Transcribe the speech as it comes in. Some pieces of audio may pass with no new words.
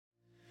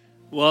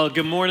Well,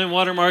 good morning,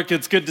 Watermark.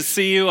 It's good to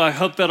see you. I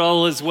hope that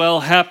all is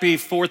well. Happy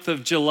 4th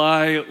of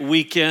July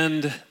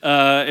weekend.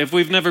 If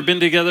we've never been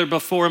together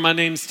before, my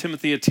name's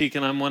Timothy Atik,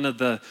 and I'm one of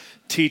the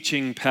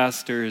teaching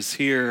pastors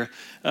here.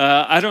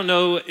 I don't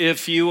know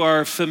if you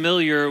are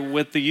familiar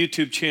with the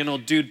YouTube channel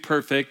Dude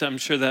Perfect. I'm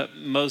sure that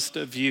most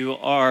of you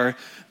are.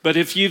 But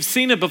if you've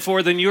seen it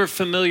before, then you're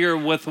familiar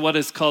with what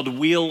is called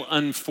Wheel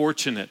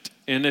Unfortunate.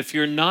 And if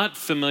you're not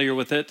familiar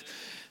with it,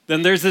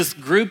 then there's this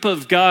group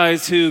of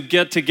guys who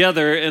get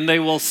together and they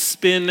will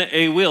spin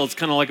a wheel. It's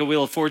kind of like a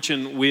Wheel of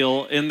Fortune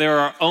wheel, and there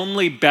are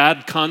only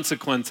bad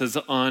consequences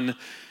on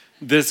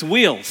this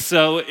wheel.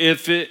 So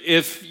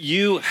if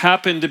you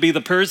happen to be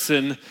the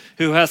person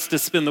who has to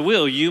spin the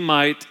wheel, you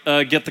might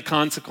get the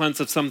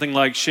consequence of something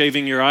like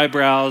shaving your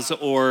eyebrows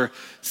or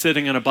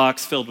sitting in a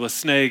box filled with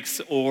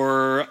snakes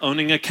or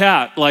owning a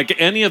cat. Like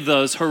any of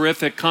those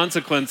horrific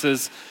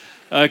consequences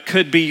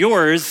could be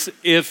yours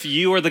if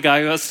you are the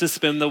guy who has to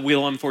spin the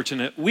Wheel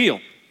Unfortunate wheel.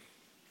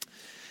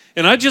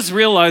 And I just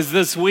realized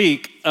this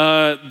week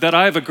that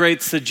I have a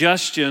great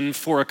suggestion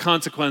for a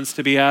consequence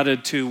to be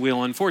added to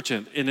Wheel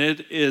Unfortunate, and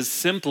it is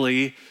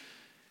simply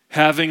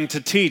having to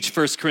teach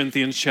 1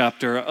 Corinthians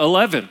chapter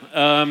 11.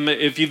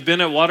 If you've been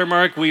at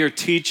Watermark, we are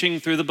teaching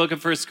through the book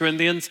of 1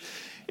 Corinthians,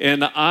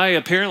 and I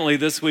apparently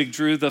this week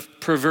drew the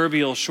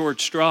proverbial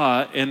short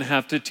straw and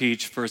have to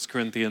teach 1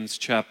 Corinthians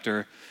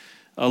chapter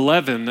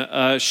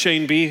 11.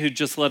 Shane B., who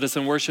just led us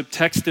in worship,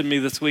 texted me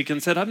this week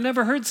and said, I've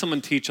never heard someone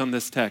teach on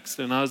this text.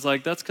 And I was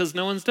like, that's because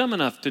no one's dumb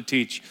enough to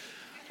teach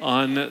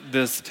on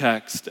this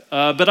text.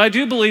 But I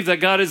do believe that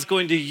God is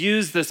going to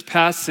use this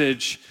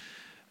passage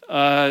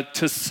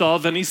to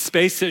solve any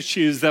space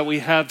issues that we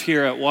have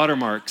here at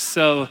Watermark.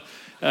 So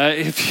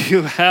if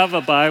you have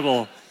a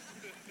Bible,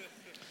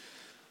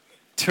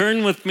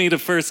 turn with me to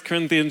 1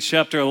 Corinthians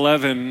chapter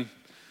 11,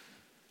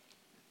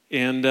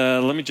 and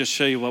let me just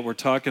show you what we're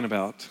talking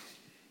about.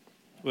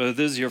 Whether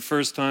this is your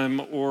first time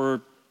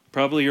or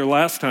probably your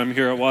last time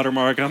here at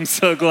Watermark, I'm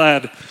so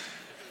glad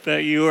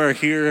that you are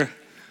here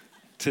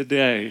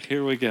today.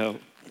 Here we go.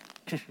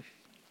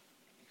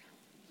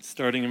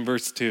 Starting in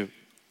verse 2.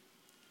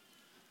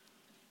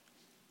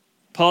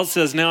 Paul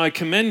says, Now I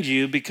commend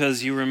you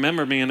because you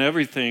remember me in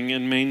everything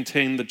and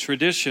maintain the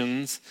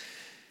traditions,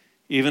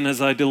 even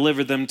as I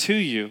delivered them to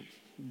you.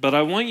 But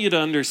I want you to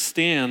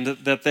understand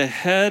that the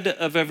head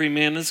of every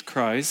man is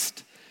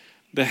Christ,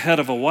 the head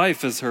of a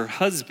wife is her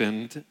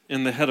husband,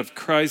 and the head of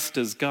Christ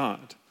is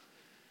God.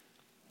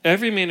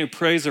 Every man who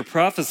prays or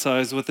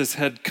prophesies with his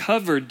head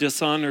covered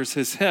dishonors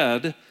his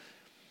head,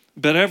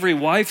 but every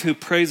wife who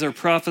prays or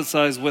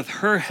prophesies with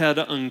her head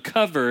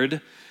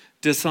uncovered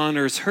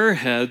dishonors her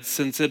head,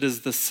 since it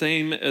is the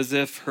same as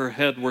if her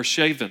head were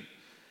shaven.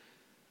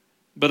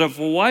 But if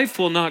a wife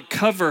will not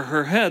cover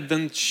her head,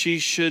 then she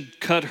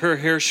should cut her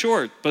hair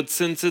short. But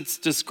since it's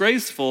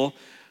disgraceful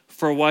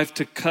for a wife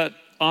to cut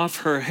off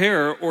her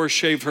hair or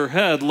shave her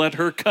head, let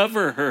her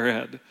cover her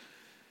head.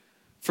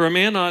 For a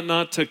man ought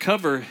not to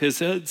cover his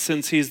head,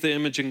 since he's the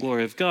image and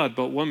glory of God,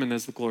 but woman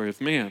is the glory of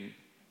man.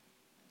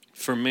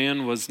 For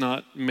man was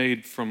not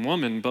made from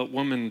woman, but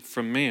woman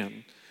from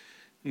man.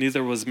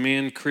 Neither was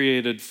man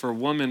created for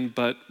woman,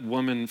 but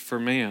woman for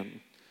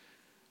man.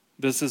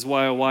 This is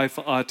why a wife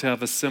ought to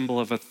have a symbol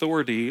of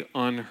authority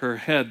on her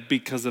head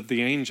because of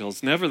the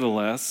angels.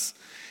 Nevertheless,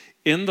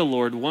 in the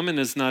Lord, woman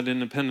is not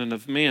independent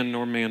of man,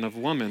 nor man of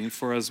woman.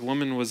 For as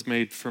woman was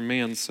made for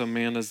man, so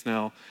man is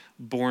now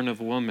born of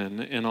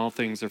woman, and all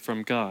things are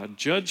from God.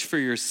 Judge for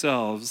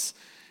yourselves,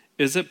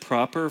 is it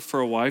proper for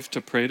a wife to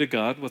pray to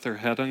God with her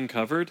head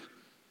uncovered?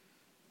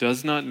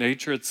 Does not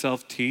nature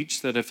itself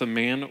teach that if a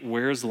man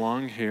wears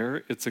long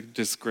hair, it's a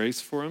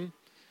disgrace for him?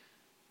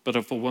 But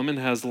if a woman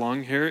has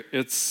long hair,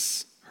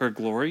 it's her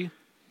glory,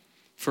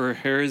 for her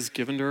hair is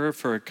given to her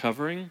for a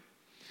covering.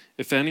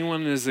 If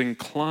anyone is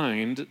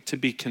inclined to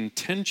be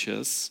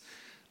contentious,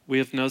 we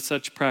have no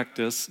such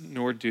practice,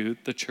 nor do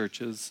the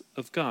churches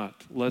of God.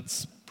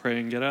 Let's pray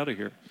and get out of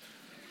here.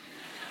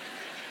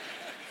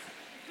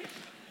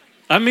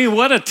 I mean,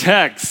 what a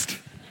text.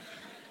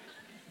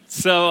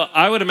 So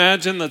I would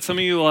imagine that some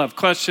of you will have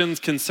questions,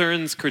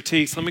 concerns,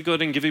 critiques. Let me go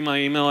ahead and give you my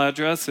email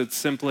address. It's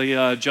simply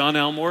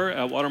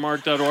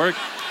johnelmore@watermark.org.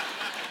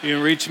 You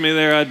can reach me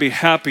there. I'd be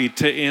happy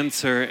to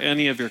answer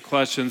any of your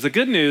questions. The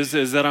good news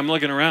is that I'm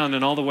looking around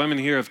and all the women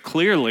here have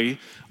clearly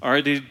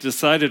already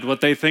decided what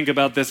they think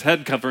about this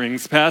head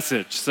coverings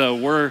passage. So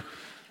we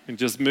can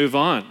just move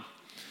on.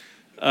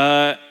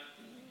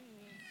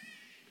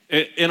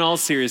 In all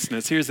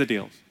seriousness, here's the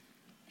deal.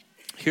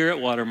 Here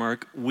at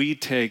Watermark, we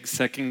take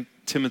 2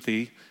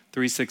 Timothy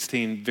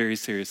 3:16 very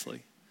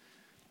seriously.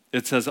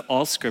 It says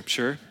all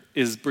scripture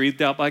is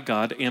breathed out by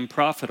God and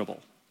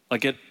profitable.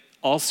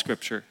 All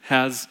scripture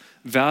has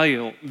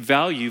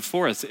value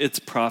for us. It's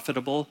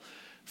profitable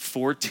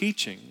for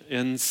teaching.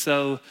 And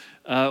so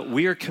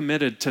we are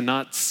committed to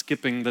not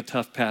skipping the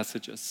tough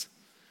passages.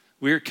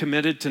 We are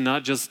committed to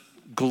not just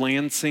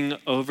glancing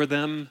over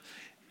them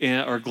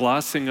or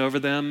glossing over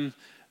them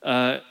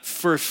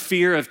for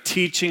fear of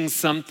teaching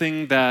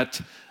something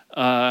that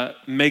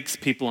makes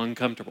people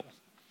uncomfortable.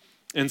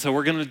 And so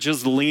we're going to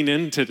just lean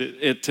into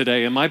it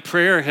today. And my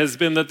prayer has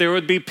been that there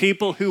would be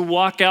people who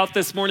walk out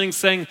this morning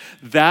saying,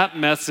 that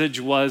message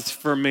was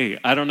for me.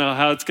 I don't know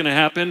how it's going to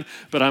happen,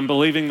 but I'm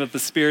believing that the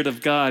Spirit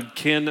of God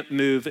can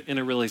move in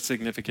a really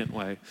significant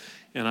way.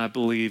 And I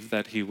believe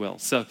that he will.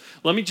 So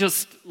let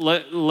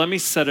me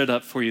set it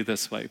up for you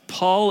this way.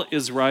 Paul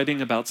is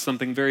writing about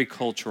something very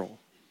cultural.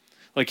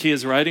 Like he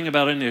is writing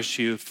about an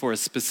issue for a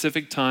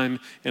specific time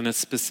in a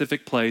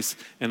specific place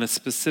in a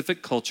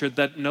specific culture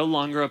that no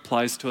longer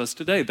applies to us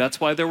today.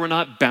 That's why there were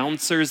not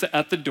bouncers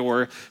at the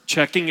door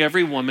checking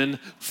every woman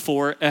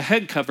for a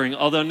head covering.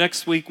 Although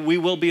next week we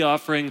will be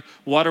offering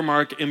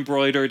Watermark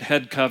embroidered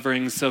head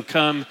coverings. So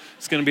come,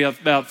 it's going to be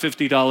about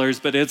 $50,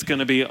 but it's going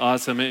to be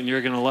awesome and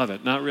you're going to love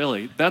it. Not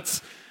really.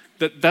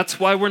 That's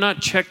why we're not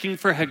checking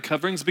for head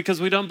coverings, because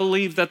we don't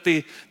believe that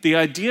the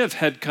idea of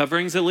head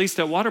coverings, at least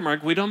at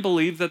Watermark, we don't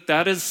believe that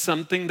that is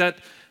something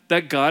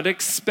that God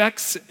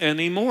expects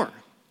anymore.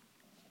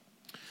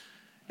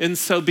 And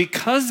so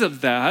because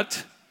of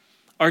that,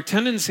 our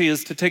tendency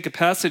is to take a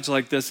passage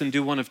like this and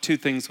do one of two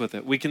things with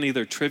it. We can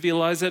either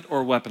trivialize it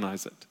or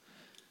weaponize it.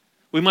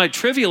 We might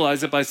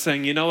trivialize it by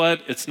saying, you know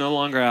what, it's no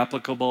longer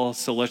applicable,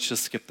 so let's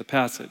just skip the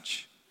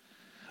passage.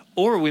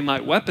 Or we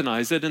might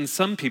weaponize it, and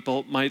some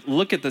people might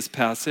look at this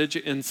passage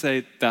and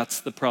say, that's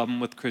the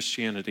problem with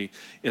Christianity.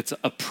 It's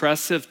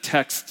oppressive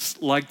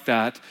texts like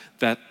that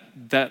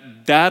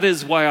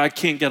is why I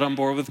can't get on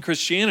board with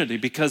Christianity,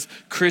 because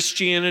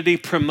Christianity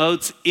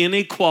promotes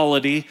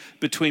inequality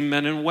between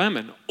men and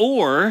women.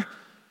 Or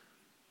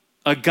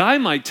a guy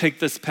might take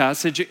this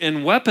passage and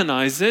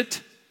weaponize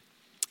it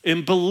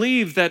and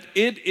believe that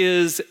it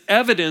is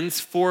evidence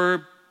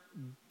for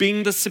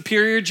being the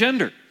superior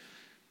gender.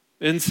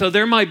 And so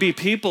there might be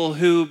people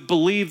who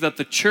believe that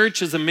the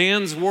church is a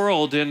man's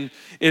world and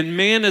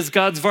man is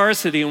God's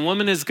varsity and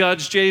woman is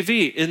God's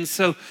JV. And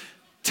so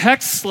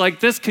texts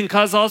like this can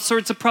cause all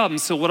sorts of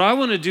problems. So what I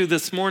want to do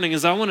this morning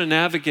is I want to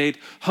navigate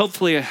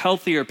hopefully a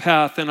healthier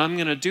path, and I'm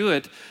going to do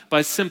it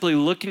by simply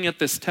looking at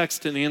this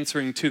text and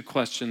answering two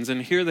questions.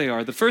 And here they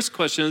are. The first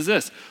question is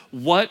this: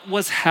 what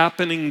was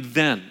happening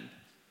then?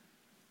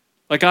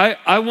 Like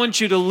I want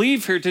you to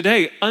leave here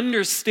today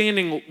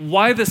understanding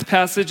why this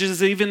passage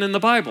is even in the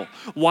Bible,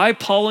 why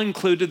Paul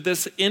included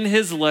this in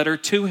his letter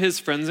to his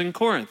friends in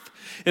Corinth.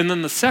 And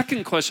then the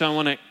second question I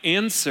want to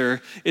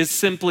answer is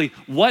simply,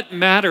 what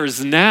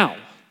matters now?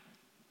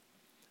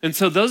 And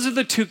so those are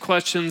the two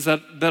questions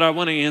that I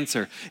want to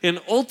answer. And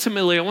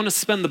ultimately, I want to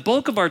spend the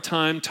bulk of our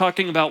time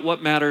talking about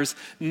what matters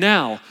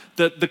now.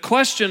 The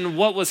question,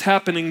 what was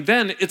happening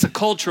then, it's a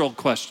cultural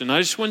question. I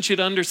just want you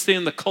to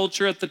understand the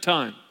culture at the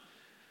time.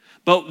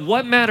 But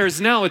what matters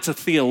now, it's a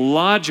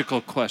theological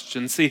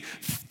question. See,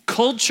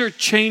 culture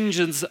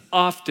changes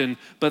often,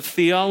 but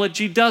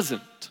theology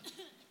doesn't.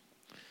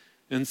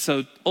 And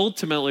so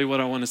ultimately what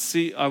I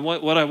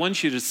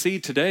want you to see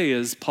today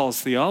is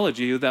Paul's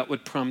theology that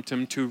would prompt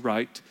him to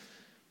write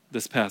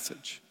this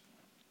passage.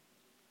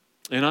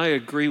 And I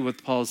agree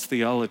with Paul's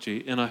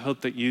theology, and I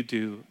hope that you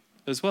do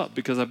as well,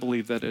 because I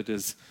believe that it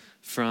is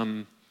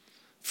from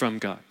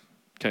God.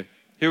 Okay.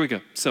 Here we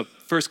go. So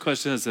first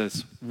question is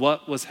this: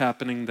 what was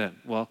happening then?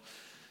 Well,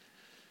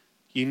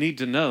 you need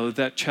to know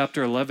that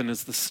chapter 11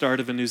 is the start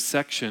of a new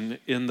section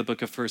in the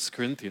book of 1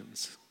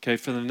 Corinthians. Okay,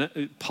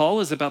 Paul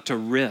is about to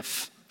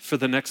riff for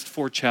the next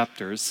 4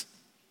 chapters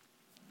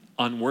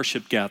on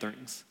worship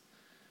gatherings.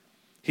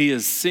 He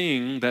is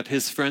seeing that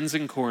his friends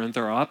in Corinth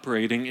are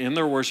operating in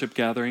their worship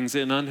gatherings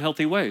in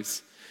unhealthy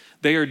ways.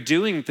 They are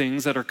doing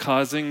things that are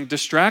causing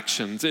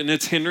distractions, and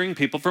it's hindering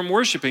people from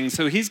worshiping.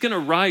 So he's going to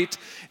write,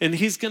 and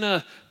he's going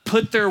to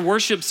put their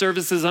worship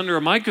services under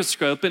a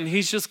microscope, and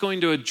he's just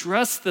going to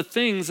address the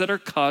things that are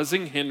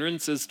causing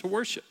hindrances to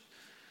worship.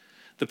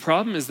 The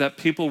problem is that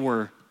people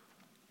were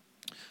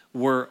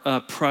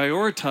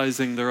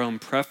prioritizing their own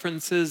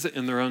preferences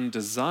and their own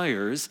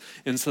desires,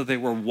 and so they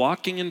were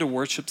walking into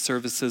worship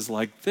services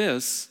like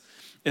this,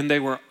 and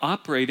they were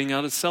operating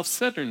out of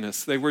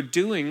self-centeredness. They were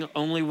doing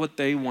only what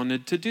they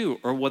wanted to do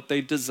or what they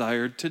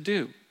desired to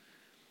do.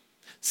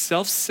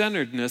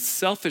 Self-centeredness,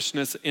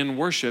 selfishness in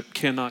worship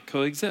cannot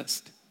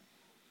coexist.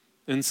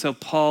 And so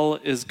Paul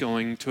is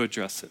going to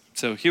address it.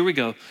 So here we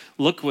go.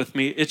 Look with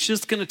me. It's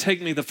just going to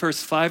take me the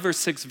first 5 or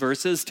 6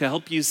 verses to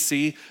help you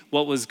see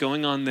what was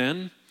going on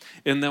then.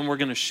 And then we're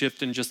going to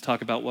shift and just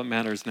talk about what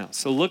matters now.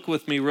 So look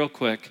with me real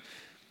quick.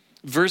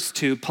 Verse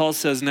 2, Paul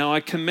says, "Now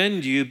I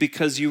commend you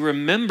because you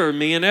remember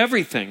me in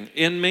everything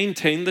and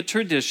maintain the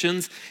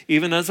traditions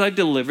even as I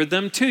delivered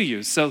them to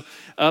you." So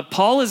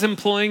Paul is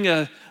employing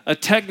a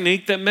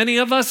technique that many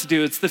of us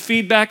do. It's the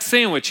feedback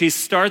sandwich. He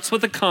starts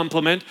with a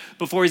compliment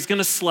before he's going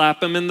to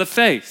slap him in the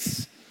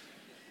face.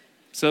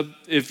 So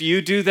if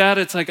you do that,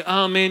 it's like,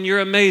 oh man, you're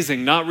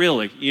amazing. Not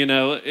really, you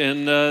know.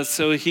 And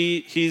so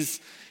he's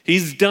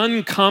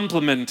done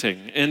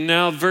complimenting. And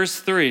now verse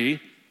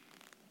 3,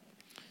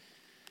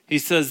 he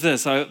says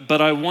this: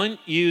 "But I want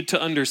you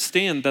to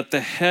understand that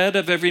the head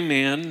of every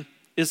man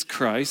is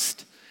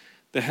Christ,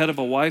 the head of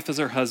a wife is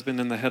her husband,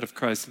 and the head of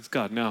Christ is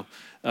God." Now,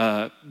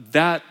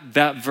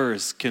 that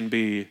verse can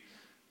be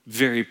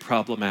very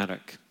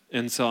problematic.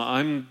 And so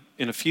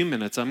in a few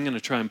minutes, I'm going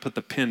to try and put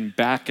the pin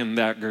back in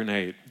that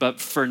grenade. But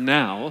for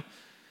now,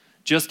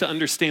 just to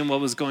understand what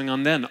was going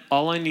on then,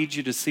 all I need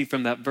you to see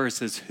from that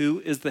verse is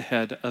who is the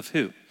head of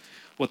who.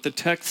 What the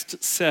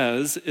text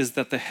says is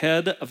that the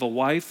head of a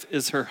wife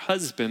is her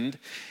husband,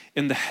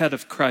 and the head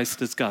of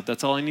Christ is God.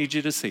 That's all I need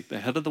you to see. The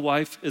head of the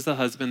wife is the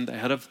husband. The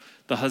head of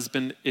the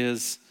husband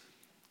is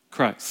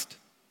Christ.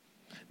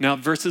 Now,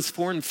 verses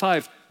 4 and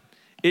 5,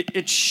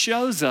 it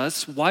shows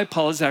us why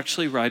Paul is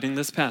actually writing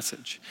this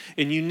passage.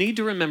 And you need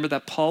to remember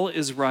that Paul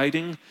is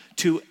writing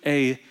to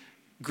a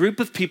group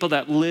of people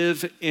that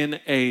live in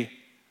a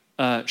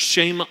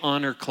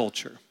shame-honor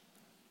culture.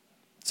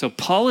 So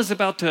Paul is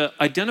about to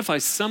identify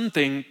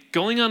something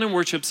going on in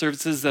worship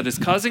services that is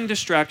causing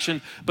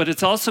distraction, but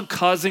it's also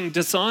causing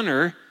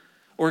dishonor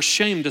or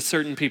shame to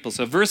certain people.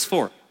 So verse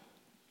 4,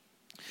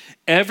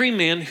 every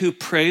man who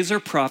prays or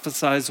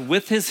prophesies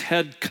with his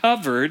head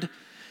covered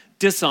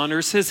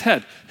dishonors his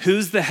head.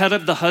 Who's the head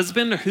of the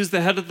husband or who's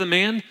the head of the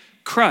man?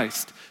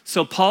 Christ.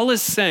 So Paul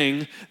is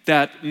saying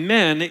that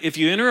men, if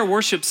you enter a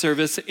worship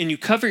service and you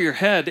cover your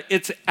head,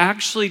 it's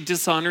actually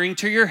dishonoring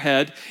to your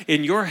head,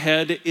 and your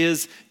head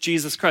is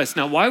Jesus Christ.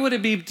 Now, why would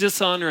it be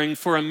dishonoring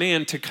for a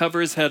man to cover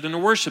his head in a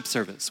worship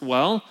service?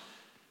 Well,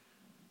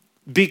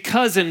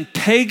 because in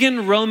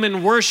pagan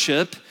Roman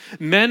worship,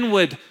 men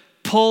would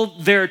pull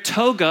their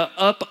toga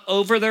up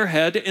over their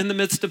head in the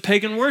midst of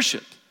pagan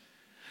worship.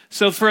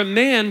 So for a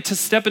man to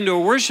step into a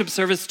worship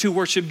service to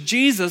worship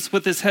Jesus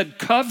with his head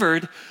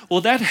covered,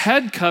 well, that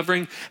head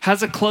covering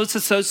has a close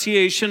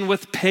association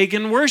with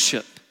pagan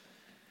worship.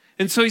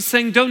 And so he's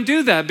saying, don't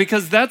do that,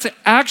 because that's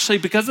actually,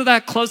 because of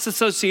that close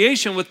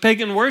association with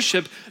pagan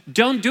worship,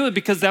 don't do it,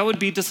 because that would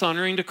be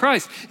dishonoring to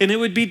Christ. And it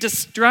would be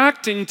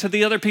distracting to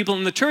the other people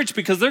in the church,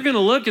 because they're going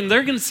to look and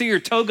they're going to see your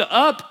toga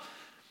up,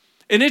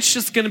 and it's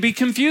just going to be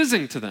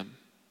confusing to them.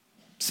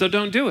 So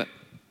don't do it.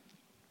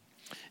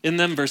 And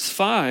then verse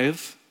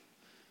 5,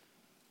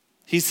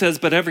 he says,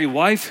 but every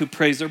wife who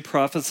prays or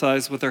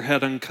prophesies with her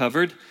head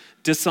uncovered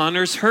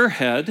dishonors her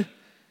head,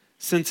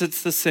 since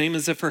it's the same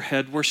as if her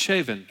head were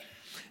shaven.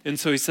 And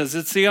so he says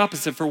it's the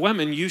opposite. For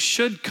women, you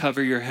should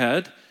cover your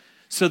head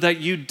so that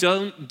you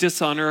don't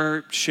dishonor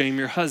or shame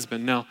your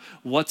husband. Now,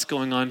 what's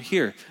going on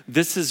here?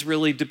 This is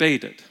really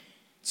debated.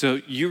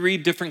 So you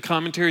read different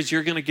commentaries,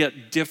 you're going to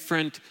get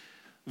different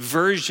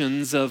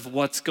versions of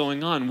what's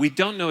going on. We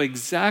don't know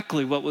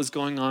exactly what was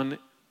going on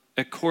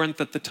at Corinth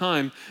at the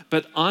time,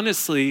 but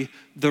honestly,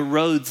 the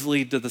roads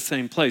lead to the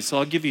same place. So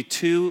I'll give you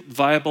two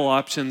viable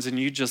options, and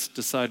you just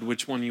decide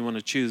which one you want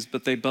to choose,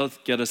 but they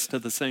both get us to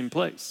the same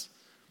place.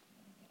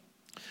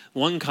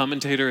 One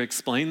commentator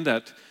explained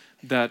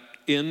that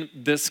in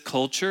this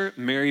culture,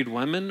 married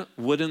women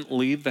wouldn't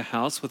leave the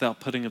house without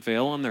putting a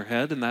veil on their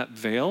head, and that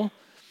veil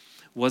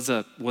was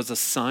a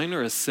sign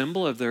or a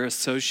symbol of their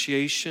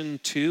association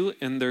to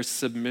and their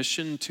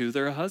submission to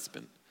their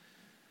husband.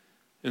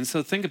 And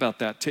so think about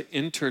that. To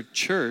enter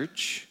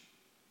church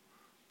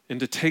and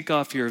to take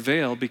off your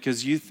veil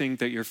because you think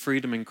that your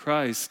freedom in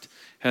Christ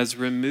has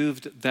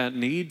removed that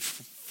need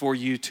for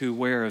you to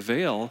wear a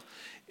veil,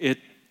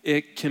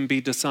 it can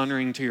be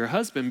dishonoring to your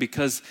husband,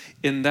 because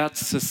in that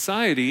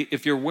society,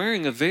 if you're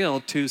wearing a veil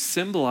to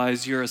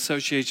symbolize your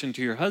association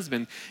to your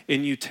husband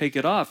and you take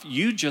it off,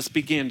 you just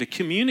began to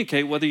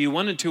communicate, whether you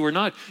wanted to or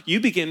not,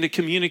 you begin to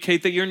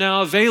communicate that you're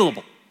now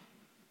available.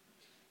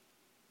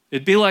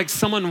 It'd be like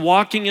someone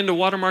walking into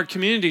Watermark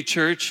Community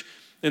Church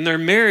and they're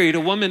married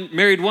woman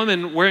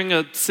wearing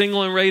a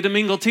single and ready to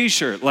mingle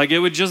t-shirt. Like, it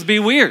would just be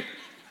weird.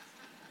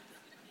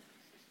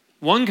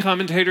 One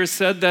commentator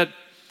said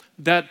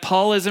that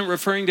Paul isn't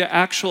referring to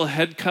actual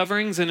head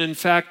coverings, and in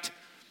fact,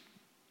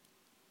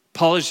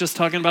 Paul is just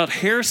talking about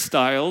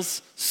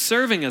hairstyles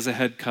serving as a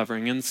head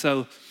covering. And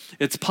so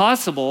it's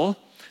possible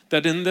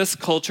that in this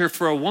culture,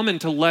 for a woman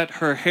to let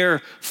her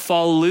hair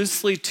fall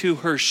loosely to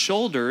her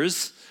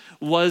shoulders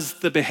was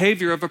the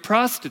behavior of a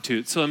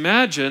prostitute. So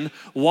imagine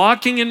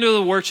walking into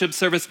the worship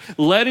service,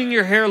 letting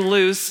your hair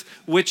loose,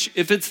 which,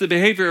 if it's the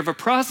behavior of a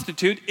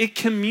prostitute, it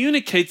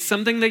communicates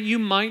something that you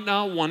might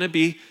not want to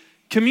be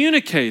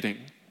communicating.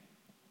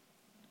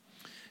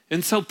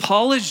 And so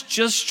Paul is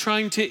just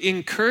trying to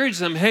encourage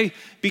them, hey,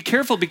 be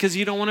careful, because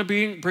you don't want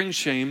to bring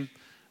shame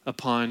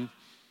upon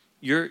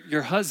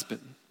your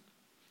husband.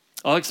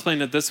 I'll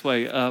explain it this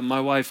way.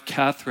 My wife,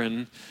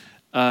 Catherine,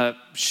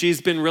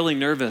 she's been really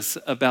nervous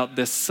about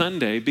this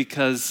Sunday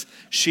because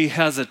she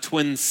has a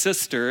twin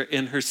sister,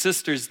 and her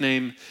sister's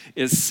name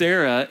is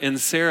Sarah, and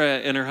Sarah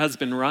and her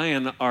husband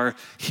Ryan are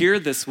here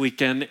this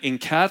weekend, and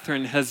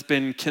Catherine has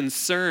been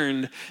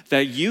concerned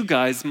that you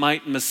guys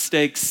might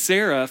mistake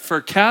Sarah for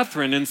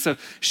Catherine, and so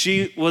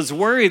she was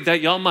worried that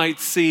y'all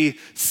might see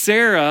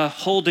Sarah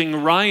holding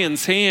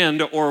Ryan's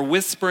hand or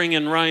whispering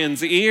in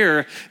Ryan's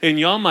ear, and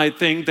y'all might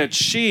think that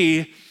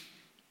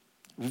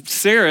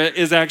Sarah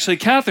is actually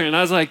Catherine. And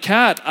I was like,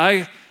 Kat,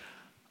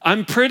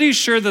 I'm pretty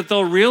sure that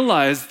they'll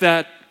realize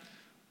that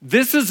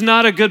this is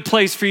not a good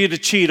place for you to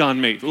cheat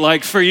on me.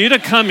 Like, for you to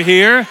come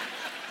here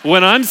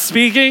when I'm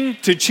speaking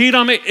to cheat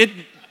on me,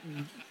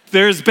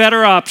 There's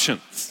better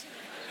options.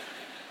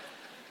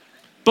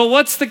 But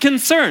what's the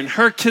concern?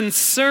 Her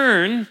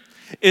concern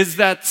is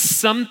that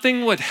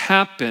something would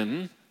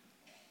happen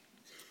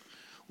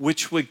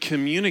which would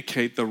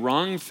communicate the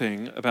wrong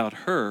thing about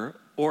her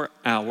or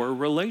our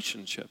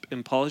relationship.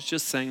 And Paul is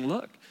just saying,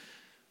 look,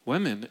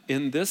 women,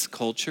 in this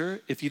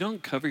culture, if you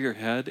don't cover your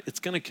head, it's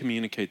going to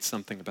communicate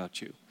something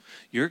about you.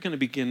 You're going to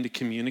begin to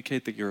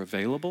communicate that you're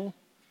available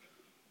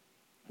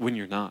when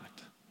you're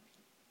not.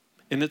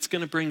 And it's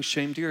going to bring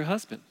shame to your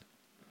husband.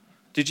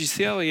 Did you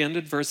see how he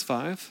ended verse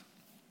 5?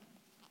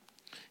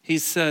 He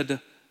said,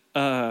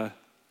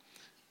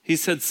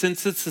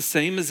 since it's the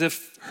same as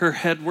if her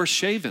head were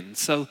shaven.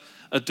 So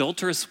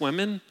adulterous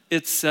women,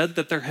 it's said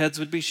that their heads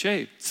would be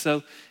shaved.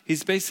 So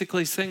he's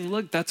basically saying,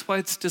 look, that's why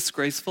it's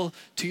disgraceful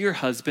to your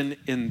husband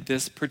in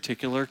this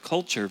particular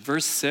culture.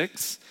 Verse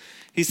 6,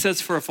 he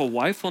says, for if a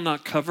wife will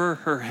not cover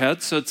her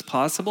head, so it's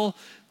possible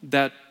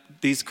that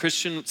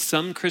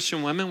some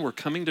Christian women were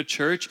coming to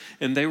church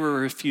and they were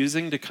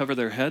refusing to cover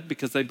their head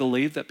because they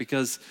believed that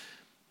because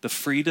the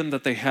freedom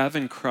that they have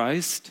in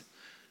Christ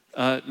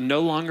no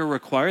longer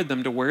required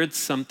them to wear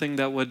something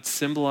that would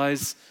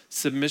symbolize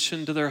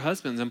submission to their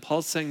husbands. And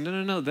Paul's saying,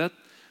 no, the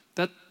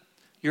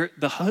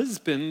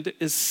husband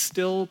is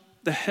still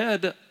the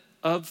head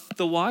of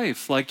the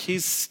wife. Like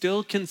he's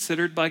still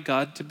considered by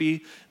God to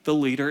be the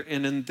leader.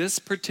 And in this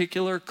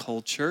particular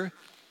culture,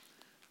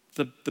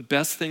 the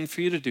best thing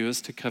for you to do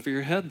is to cover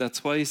your head.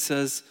 That's why he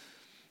says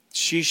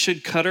she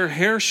should cut her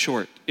hair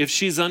short if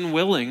she's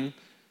unwilling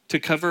to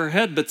cover her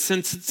head. But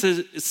since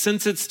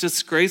it's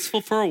disgraceful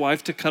for a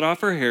wife to cut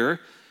off her hair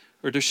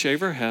or to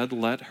shave her head,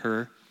 let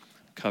her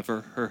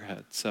cover her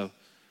head. So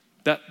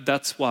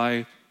that's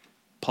why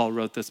Paul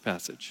wrote this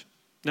passage.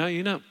 Now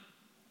you know.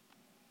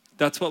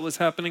 That's what was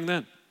happening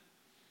then.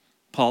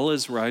 Paul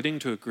is writing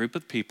to a group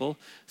of people,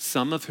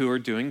 some of who are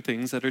doing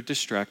things that are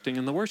distracting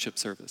in the worship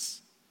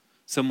service.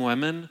 Some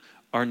women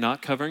are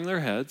not covering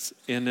their heads,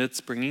 and it's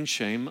bringing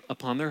shame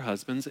upon their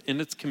husbands, and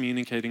it's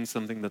communicating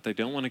something that they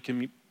don't want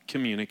to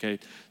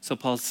communicate. So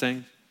Paul's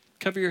saying,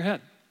 cover your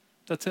head.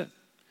 That's it.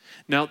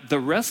 Now, the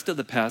rest of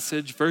the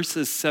passage,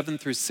 verses 7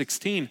 through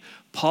 16,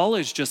 Paul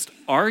is just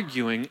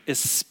arguing,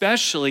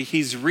 especially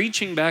he's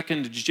reaching back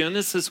into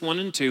Genesis 1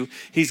 and 2.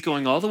 He's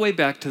going all the way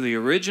back to the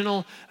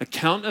original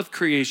account of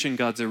creation,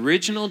 God's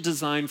original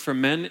design for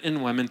men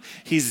and women.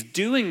 He's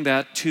doing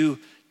that to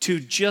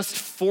just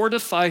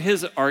fortify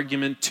his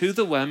argument to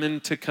the women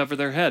to cover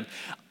their head.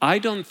 I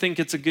don't think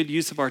it's a good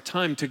use of our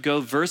time to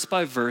go verse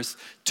by verse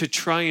to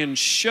try and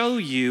show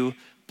you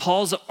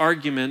Paul's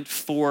argument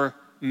for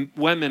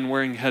women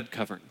wearing head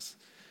coverings.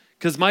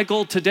 Because my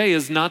goal today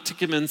is not to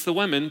convince the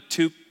women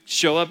to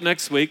show up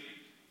next week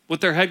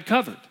with their head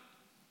covered.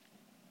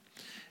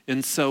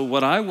 And so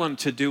what I want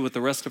to do with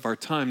the rest of our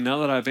time, now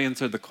that I've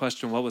answered the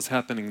question, what was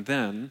happening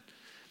then,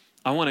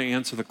 I want to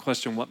answer the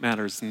question, what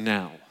matters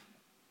now?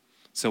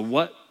 So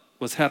what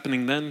was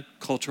happening then?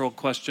 Cultural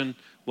question.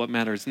 What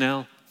matters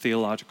now?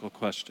 Theological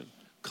question.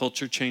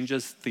 Culture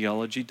changes,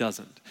 theology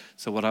doesn't.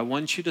 So what I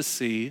want you to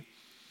see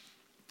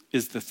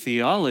is the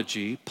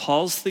theology,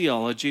 Paul's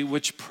theology,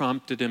 which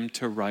prompted him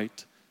to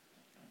write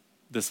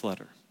this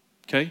letter.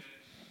 Okay?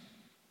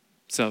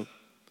 So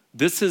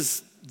this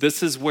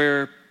is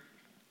where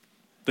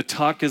the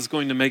talk is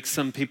going to make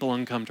some people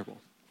uncomfortable.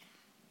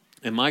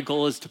 And my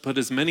goal is to put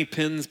as many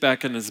pins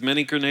back in as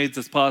many grenades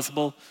as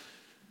possible,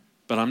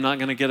 but I'm not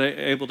going to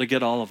able to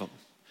get all of them.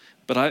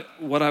 But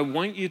what I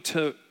want you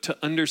to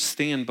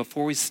understand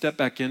before we step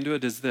back into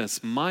it is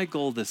this. My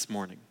goal this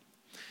morning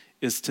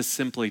is to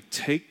simply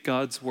take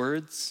God's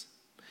words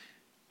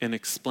and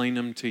explain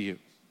them to you.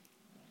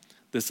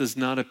 This is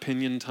not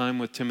opinion time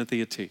with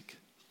Timothy Ateek.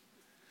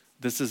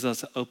 This is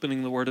us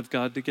opening the Word of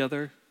God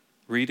together,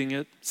 reading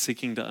it,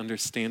 seeking to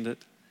understand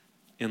it,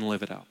 and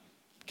live it out.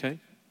 Okay?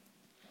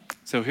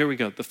 So here we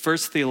go. The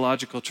first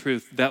theological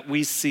truth that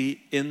we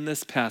see in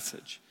this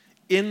passage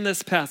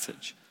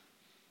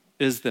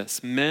is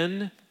this.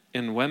 Men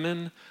and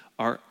women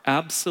are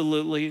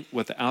absolutely,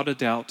 without a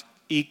doubt,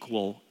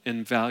 equal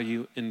in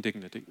value and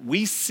dignity.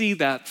 We see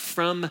that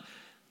from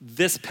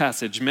this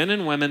passage. Men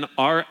and women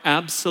are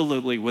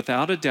absolutely,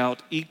 without a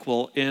doubt,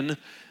 equal in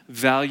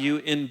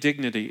value and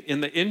dignity.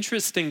 And the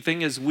interesting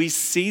thing is we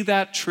see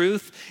that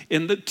truth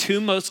in the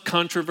two most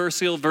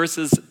controversial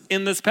verses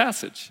in this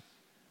passage.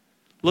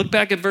 Look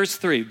back at verse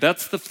 3.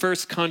 That's the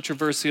first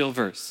controversial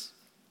verse.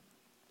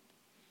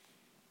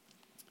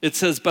 It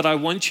says, but I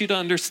want you to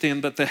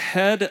understand that the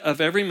head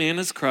of every man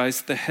is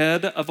Christ, the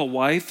head of a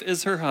wife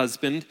is her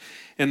husband,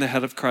 and the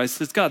head of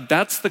Christ is God.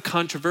 That's the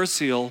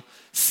controversial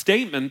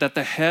statement, that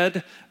the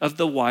head of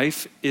the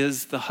wife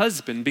is the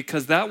husband,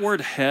 because that word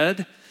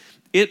head,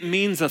 it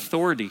means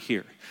authority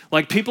here.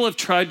 Like people have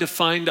tried to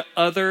find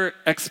other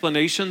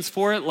explanations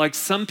for it. Like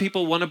some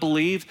people want to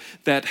believe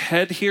that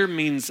head here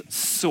means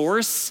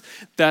source,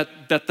 that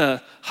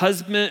the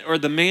husband or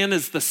the man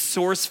is the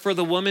source for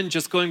the woman,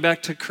 just going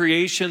back to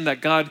creation,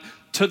 that God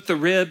took the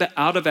rib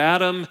out of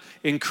Adam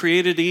and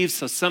created Eve.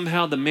 So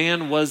somehow the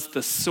man was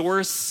the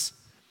source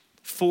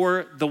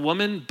for the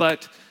woman.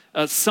 But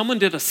Someone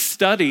did a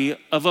study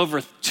of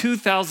over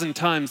 2,000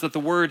 times that the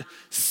word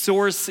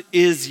source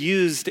is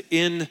used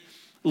in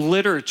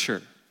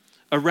literature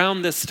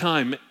around this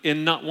time,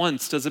 and not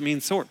once does it mean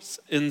source.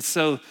 And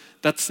so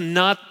that's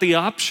not the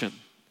option.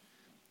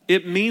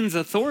 It means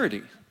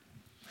authority.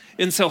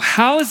 And so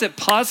how is it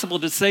possible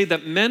to say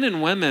that men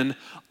and women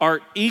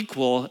are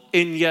equal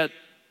and yet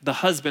the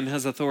husband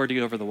has authority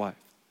over the wife?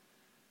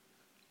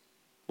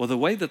 Well, the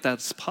way that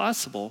that's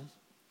possible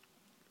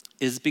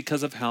is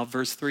because of how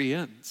verse 3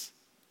 ends.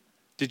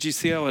 Did you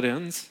see how it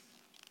ends?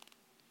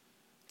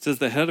 It says,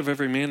 the head of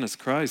every man is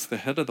Christ, the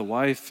head of the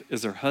wife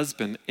is her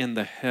husband, and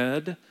the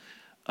head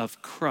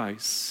of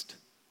Christ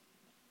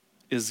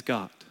is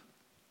God.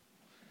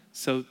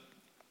 So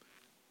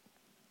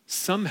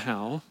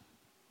somehow,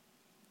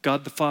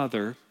 God the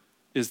Father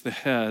is the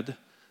head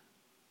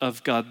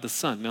of God the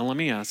Son. Now let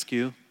me ask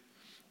you,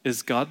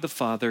 is God the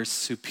Father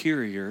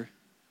superior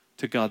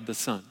to God the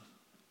Son?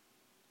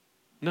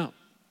 No.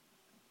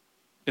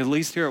 At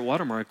least here at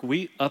Watermark,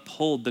 we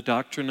uphold the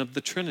doctrine of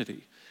the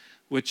Trinity,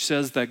 which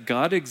says that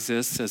God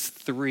exists as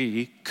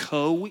three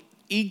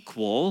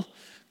co-equal,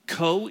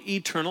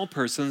 co-eternal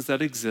persons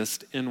that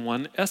exist in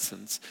one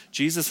essence.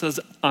 Jesus says,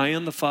 I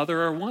and the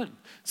Father are one.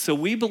 So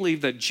we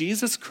believe that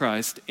Jesus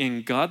Christ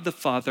and God the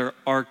Father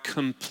are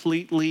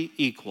completely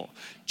equal.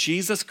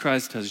 Jesus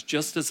Christ has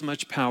just as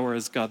much power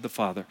as God the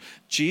Father.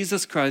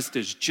 Jesus Christ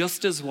is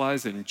just as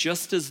wise and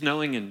just as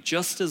knowing and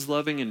just as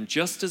loving and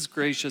just as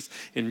gracious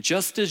and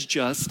just as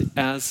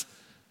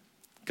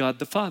God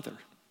the Father.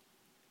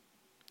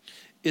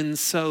 And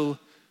so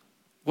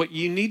what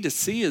you need to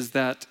see is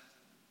that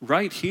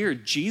right here,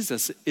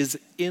 Jesus is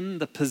in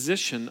the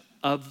position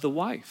of the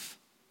wife.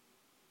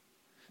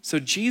 So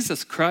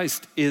Jesus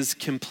Christ is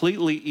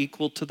completely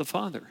equal to the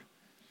Father.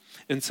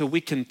 And so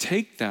we can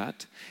take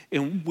that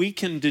and we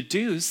can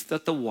deduce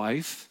that the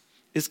wife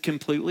is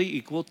completely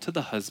equal to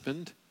the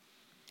husband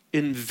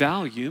in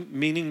value,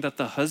 meaning that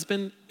the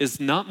husband is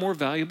not more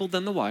valuable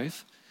than the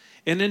wife,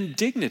 and in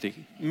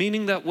dignity,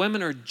 meaning that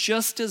women are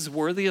just as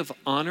worthy of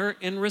honor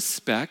and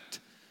respect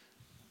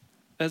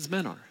as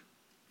men are.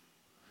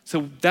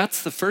 So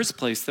that's the first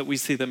place that we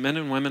see that men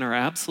and women are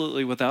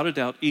absolutely, without a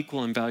doubt,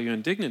 equal in value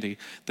and dignity.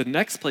 The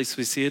next place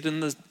we see it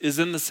is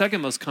in the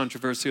second most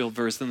controversial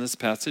verse in this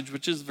passage,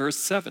 which is verse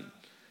 7.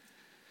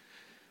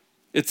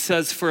 It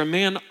says, for a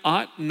man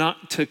ought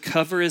not to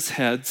cover his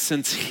head,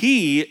 since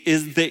he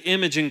is the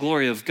image and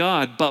glory of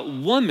God, but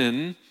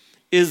woman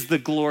is the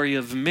glory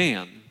of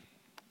man.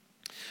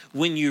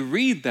 When you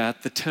read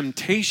that, the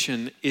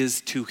temptation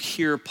is to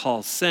hear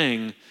Paul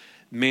saying,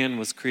 man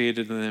was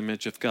created in the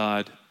image of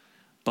God,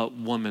 but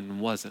woman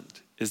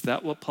wasn't. Is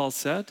that what Paul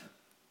said?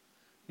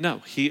 No,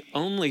 he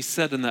only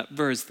said in that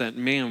verse that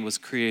man was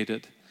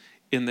created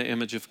in the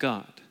image of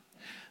God.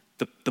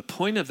 The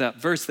point of that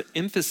verse, the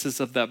emphasis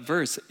of that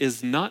verse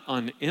is not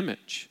on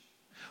image.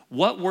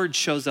 What word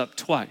shows up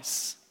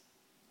twice?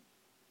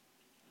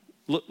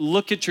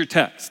 Look at your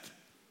text.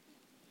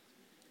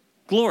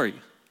 Glory.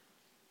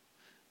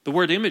 The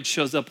word image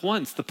shows up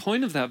once. The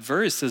point of that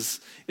verse is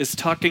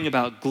talking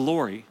about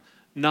glory,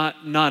 not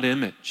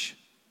image.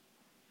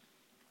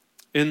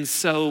 And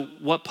so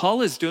what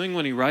Paul is doing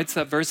when he writes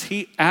that verse,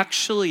 he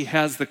actually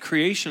has the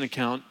creation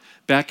account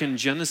back in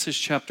Genesis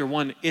chapter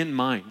 1 in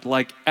mind.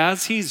 Like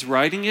as he's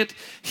writing it,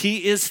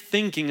 he is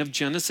thinking of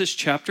Genesis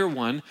chapter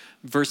 1,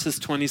 verses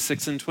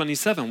 26 and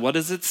 27. What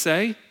does it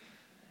say?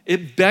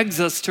 It begs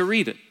us to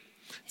read it.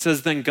 It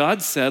says, then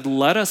God said,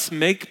 let us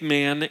make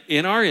man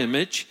in our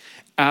image,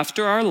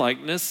 after our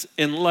likeness,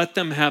 and let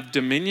them have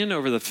dominion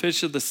over the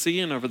fish of the sea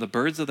and over the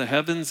birds of the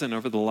heavens and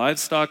over the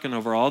livestock and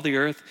over all the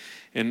earth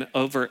and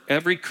over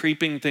every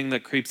creeping thing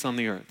that creeps on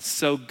the earth.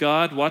 So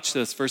God, watch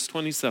this, verse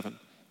 27.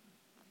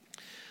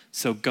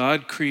 So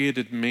God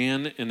created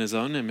man in his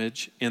own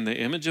image. In the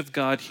image of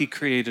God, he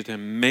created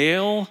him.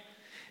 Male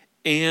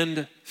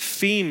and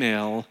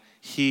female,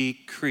 he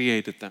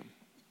created them.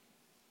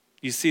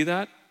 You see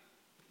that?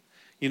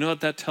 You know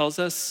what that tells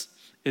us?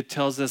 It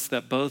tells us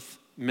that both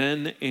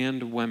men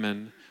and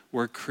women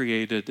were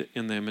created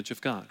in the image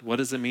of God. What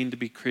does it mean to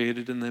be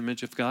created in the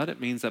image of God? It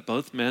means that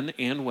both men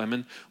and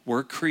women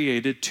were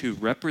created to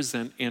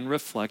represent and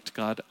reflect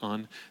God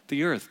on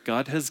the earth.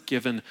 God has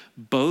given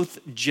both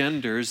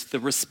genders the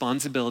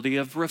responsibility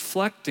of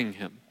reflecting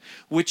him,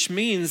 which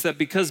means that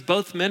because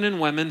both men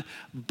and women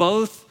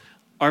both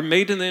are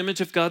made in the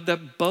image of God,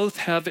 that both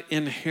have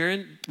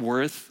inherent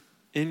worth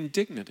and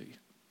dignity.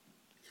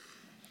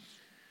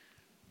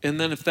 And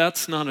then if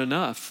that's not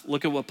enough,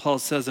 look at what Paul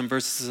says in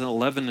verses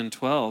 11 and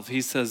 12. He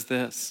says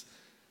this,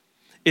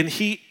 and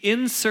he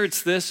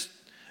inserts this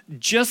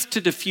just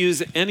to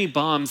diffuse any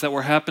bombs that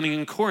were happening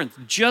in Corinth,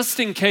 just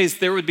in case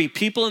there would be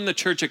people in the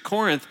church at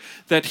Corinth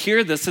that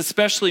hear this,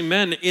 especially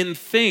men, and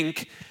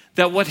think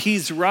that what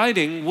he's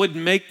writing would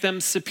make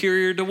them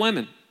superior to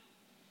women.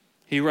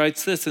 He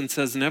writes this and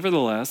says,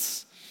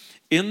 nevertheless,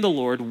 in the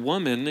Lord,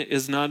 woman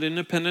is not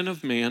independent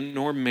of man,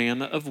 nor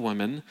man of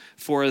woman.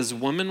 For as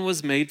woman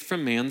was made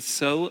from man,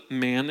 so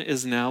man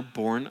is now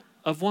born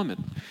of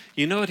woman.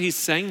 You know what he's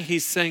saying?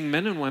 He's saying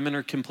men and women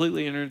are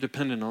completely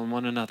interdependent on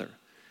one another.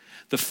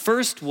 The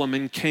first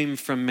woman came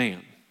from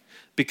man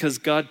because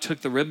God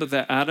took the rib of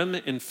Adam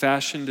and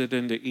fashioned it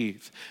into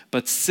Eve.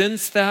 But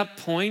since that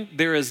point,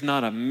 there is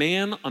not a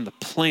man on the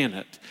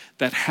planet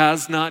that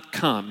has not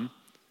come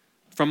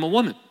from a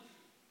woman.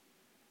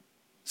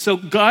 So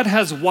God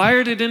has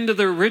wired it into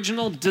the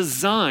original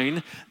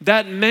design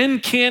that men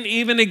can't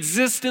even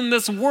exist in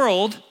this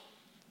world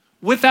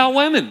without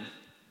women.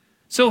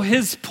 So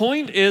his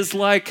point is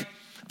like,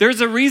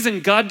 there's a reason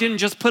God didn't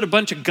just put a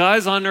bunch of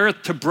guys on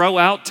earth to bro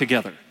out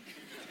together.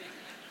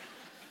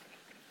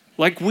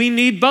 Like, we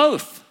need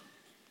both.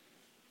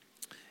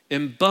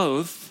 And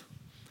both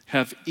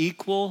have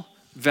equal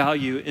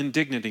value and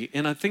dignity.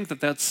 And I think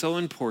that that's so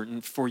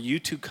important for you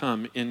to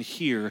come and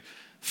hear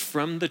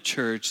from the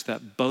church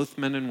that both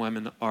men and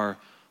women are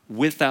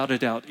without a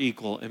doubt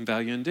equal in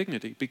value and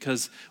dignity.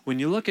 Because when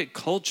you look at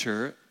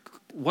culture,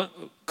 what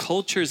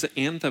culture's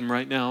anthem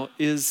right now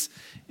is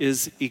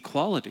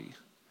equality.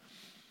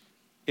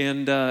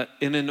 And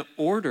in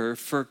order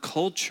for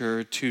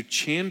culture to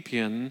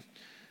champion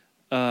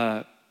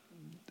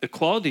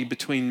equality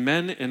between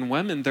men and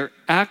women, they're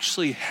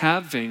actually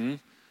having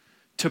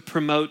to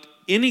promote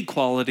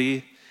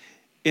inequality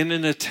in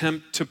an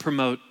attempt to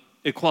promote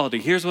equality.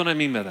 Here's what I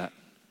mean by that,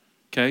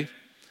 okay?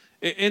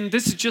 And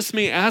this is just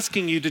me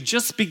asking you to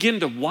just begin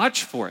to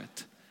watch for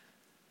it.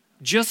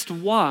 Just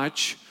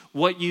watch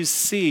what you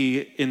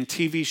see in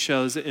TV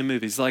shows and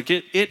movies. Like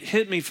it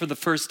hit me for the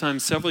first time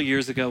several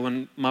years ago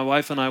when my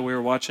wife and I, we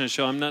were watching a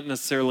show. I'm not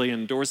necessarily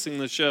endorsing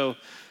the show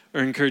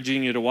or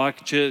encouraging you to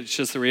watch it. It's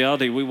just the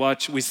reality.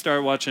 We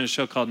started watching a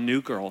show called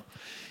New Girl.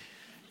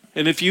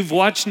 And if you've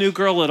watched New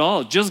Girl at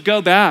all, just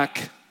go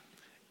back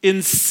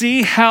and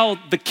see how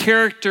the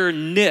character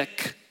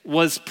Nick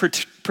was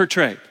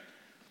portrayed.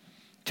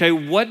 Okay,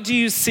 what do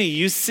you see?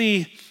 You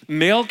see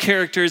male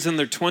characters in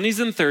their 20s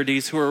and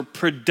 30s who are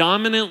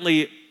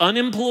predominantly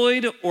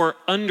unemployed or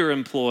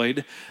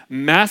underemployed,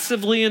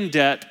 massively in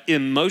debt,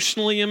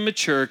 emotionally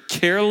immature,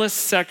 careless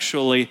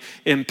sexually,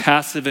 and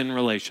passive in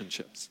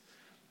relationships.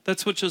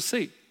 That's what you'll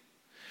see.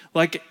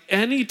 Like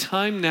any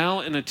time now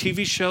in a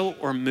TV show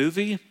or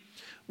movie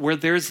where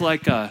there's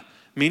like a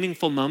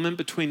meaningful moment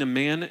between a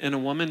man and a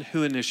woman,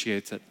 who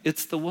initiates it?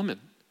 It's the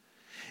woman.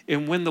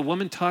 And when the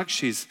woman talks,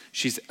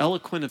 she's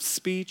eloquent of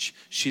speech,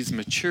 she's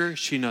mature,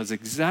 she knows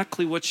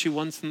exactly what she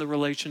wants in the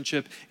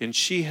relationship, and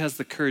she has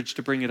the courage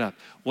to bring it up.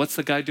 What's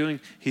the guy doing?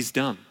 He's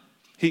dumb.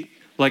 He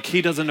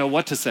doesn't know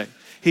what to say.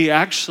 He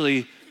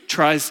actually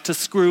tries to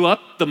screw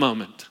up the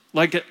moment.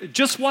 Like,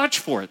 just watch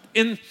for it.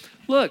 And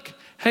look,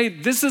 hey,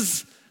 this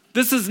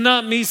is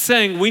not me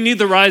saying we need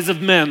the rise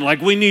of men,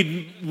 like we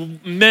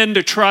need men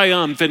to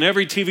triumph in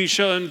every TV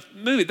show and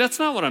movie. That's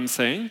not what I'm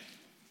saying.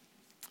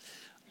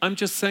 I'm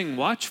just saying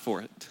watch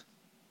for it.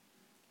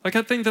 Like,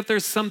 I think that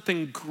there's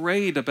something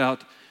great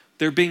about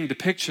there being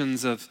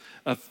depictions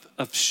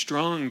of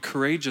strong,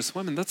 courageous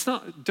women. That's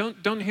not,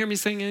 don't hear me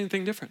saying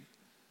anything different.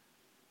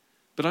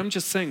 But I'm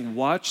just saying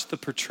watch the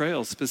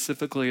portrayal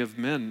specifically of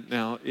men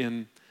now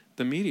in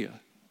the media.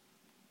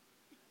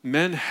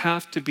 Men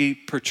have to be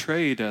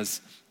portrayed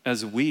as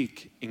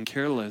weak and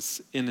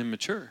careless and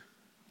immature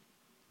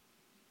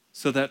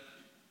so that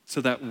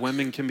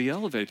women can be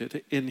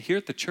elevated. And here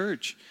at the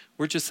church,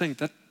 we're just saying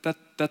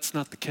that's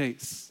not the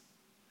case.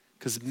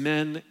 Because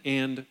men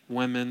and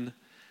women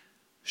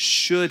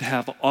should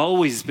have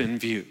always been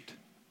viewed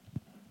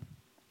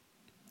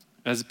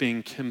as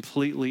being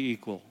completely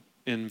equal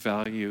in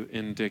value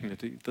and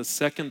dignity. The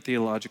second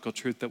theological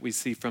truth that we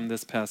see from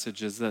this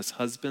passage is this: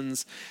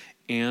 husbands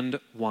and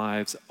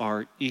wives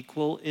are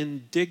equal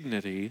in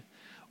dignity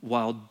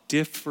while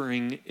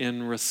differing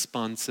in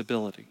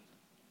responsibility.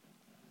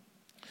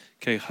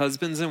 Okay,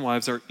 husbands and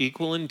wives are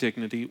equal in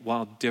dignity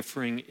while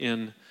differing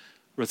in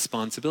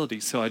responsibility.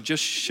 So I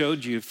just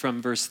showed you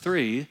from verse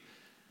 3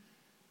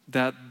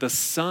 that the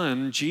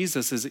Son,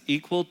 Jesus, is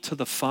equal to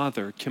the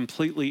Father,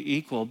 completely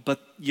equal, but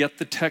yet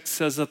the text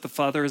says that the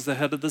Father is the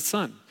head of the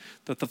Son,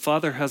 that the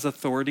Father has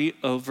authority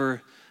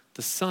over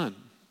the Son.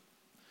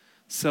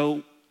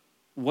 So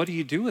what do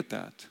you do with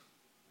that?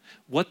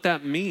 What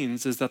that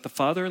means is that the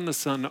Father and the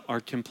Son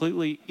are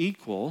completely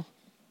equal,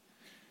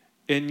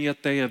 and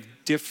yet they have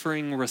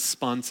differing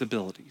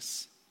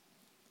responsibilities.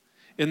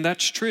 And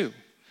that's true.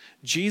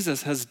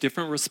 Jesus has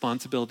different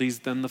responsibilities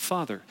than the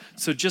Father.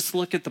 So just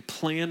look at the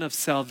plan of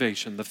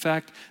salvation. The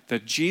fact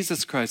that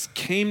Jesus Christ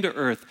came to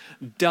earth,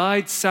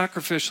 died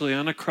sacrificially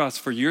on a cross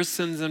for your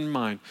sins and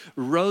mine,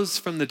 rose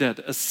from the dead,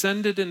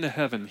 ascended into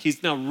heaven.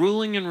 He's now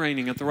ruling and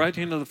reigning at the right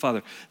hand of the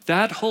Father.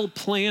 That whole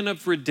plan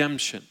of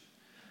redemption,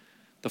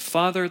 the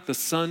Father, the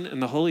Son,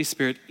 and the Holy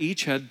Spirit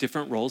each had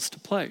different roles to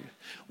play.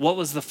 What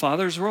was the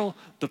Father's role?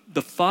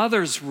 The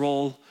Father's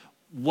role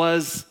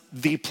was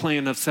the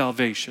plan of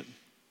salvation.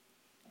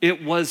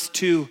 It was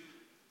to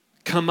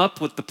come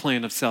up with the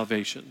plan of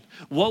salvation.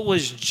 What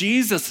was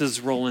Jesus'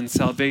 role in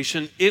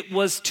salvation? It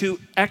was to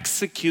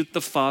execute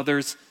the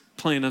Father's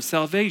plan of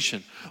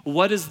salvation.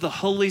 What is the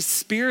Holy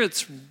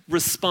Spirit's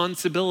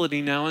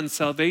responsibility now in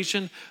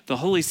salvation? The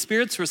Holy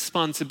Spirit's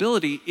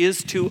responsibility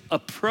is to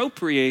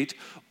appropriate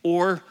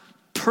or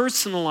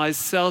personalize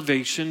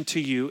salvation to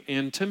you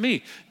and to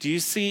me. Do you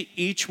see?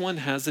 Each one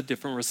has a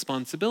different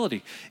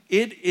responsibility.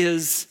 It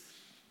is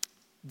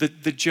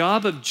the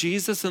job of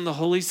Jesus and the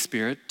Holy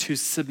Spirit to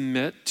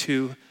submit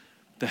to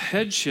the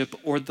headship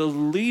or the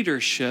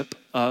leadership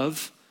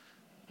of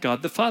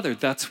God the Father.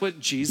 That's what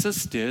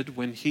Jesus did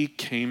when he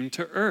came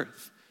to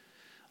earth.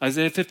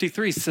 Isaiah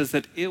 53 says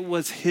that it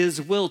was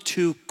his will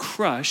to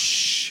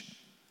crush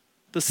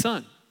the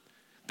Son.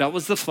 That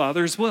was the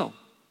Father's will.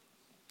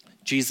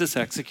 Jesus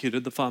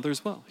executed the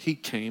Father's will. He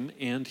came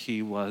and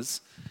he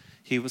was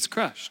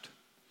crushed.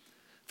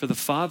 For the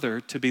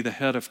Father to be the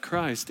head of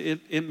Christ,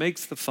 it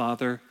makes the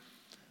Father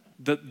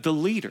the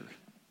leader.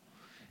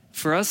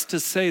 For us to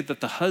say that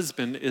the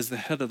husband is the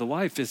head of the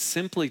wife is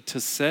simply to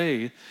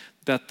say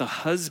that the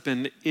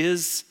husband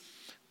is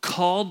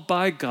called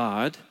by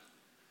God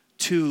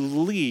to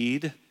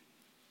lead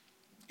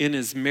in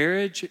his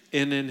marriage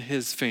and in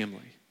his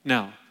family.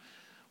 Now,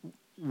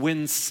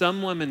 when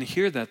some women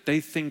hear that, they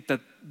think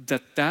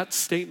that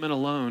statement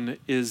alone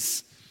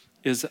is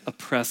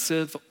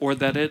oppressive or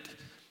that it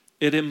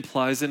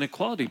implies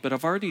inequality. But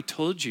I've already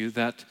told you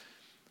that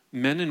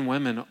men and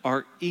women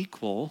are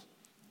equal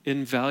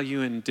in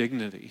value and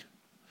dignity.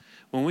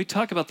 When we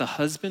talk about the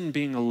husband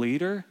being a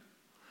leader,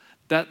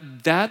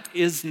 that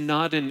is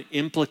not an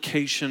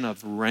implication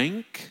of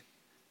rank.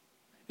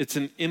 It's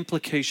an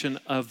implication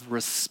of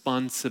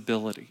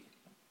responsibility.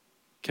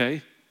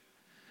 Okay?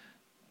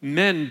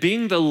 Men,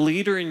 being the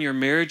leader in your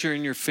marriage or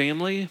in your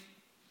family,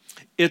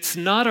 it's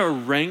not a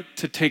rank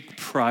to take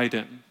pride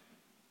in.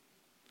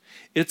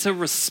 It's a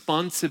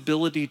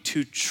responsibility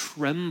to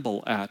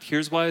tremble at.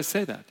 Here's why I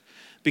say that.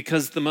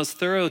 Because the most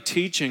thorough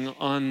teaching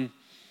on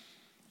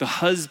the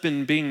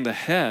husband being the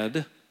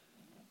head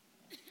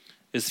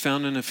is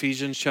found in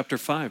Ephesians chapter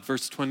 5,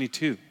 verse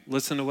 22.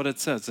 Listen to what it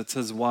says. It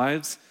says,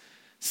 wives,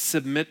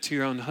 submit to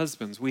your own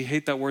husbands. We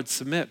hate that word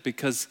submit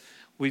because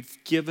we've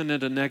given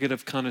it a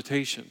negative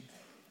connotation.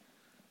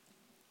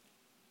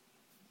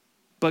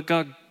 But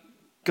God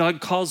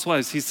calls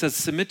wives. He says,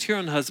 submit to your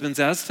own husbands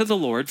as to the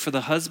Lord, for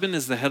the husband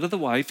is the head of the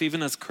wife,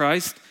 even as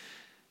Christ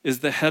is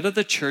the head of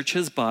the church,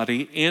 his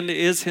body, and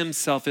is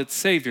himself its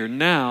Savior.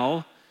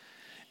 Now,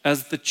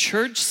 as the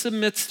church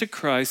submits to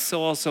Christ,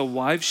 so also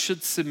wives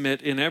should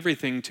submit in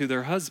everything to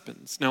their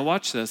husbands. Now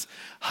watch this.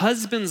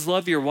 Husbands,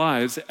 love your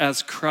wives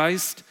as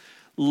Christ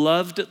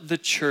loved the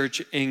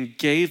church and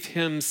gave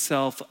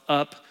himself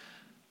up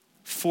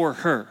for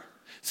her.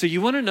 So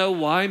you want to know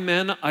why,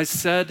 men, I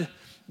said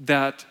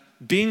that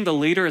being the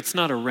leader, it's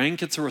not a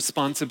rank, it's a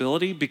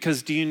responsibility.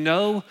 Because do you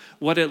know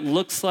what it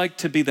looks like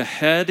to be the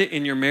head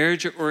in your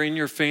marriage or in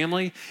your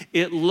family?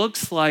 It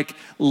looks like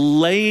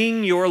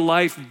laying your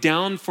life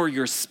down for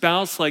your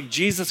spouse like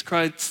Jesus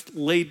Christ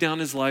laid down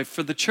his life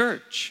for the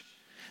church.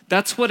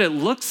 That's what it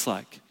looks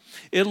like.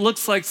 It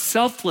looks like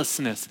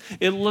selflessness.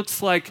 It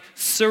looks like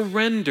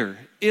surrender.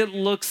 It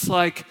looks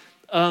like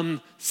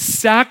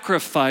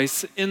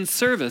sacrifice in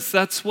service.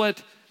 That's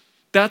what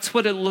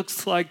it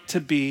looks like to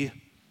be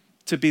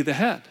the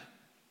head.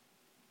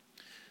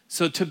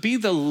 So to be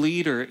the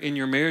leader in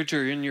your marriage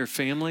or in your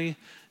family,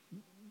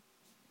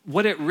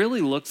 what it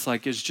really looks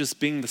like is just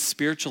being the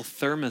spiritual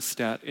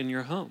thermostat in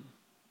your home.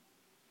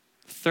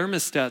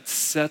 Thermostat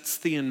sets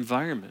the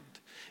environment.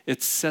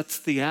 It sets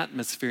the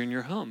atmosphere in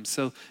your home.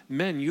 So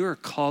men, you are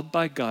called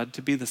by God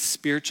to be the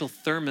spiritual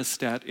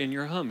thermostat in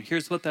your home.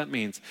 Here's what that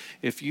means.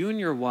 If you and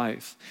your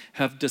wife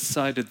have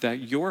decided that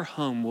your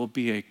home will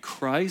be a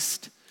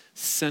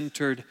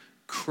Christ-centered,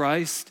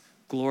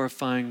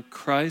 Christ-glorifying,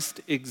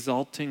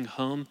 Christ-exalting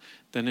home,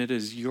 then it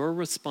is your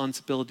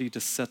responsibility to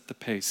set the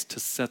pace,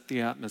 to set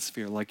the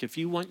atmosphere. Like if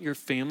you want your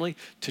family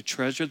to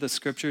treasure the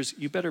scriptures,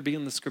 you better be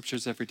in the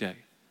scriptures every day.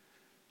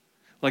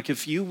 Like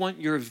if you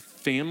want your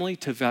family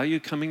to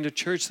value coming to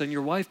church, then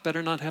your wife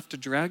better not have to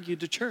drag you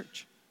to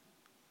church.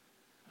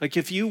 Like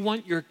if you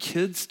want your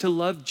kids to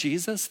love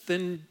Jesus,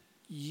 then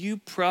you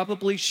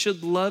probably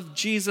should love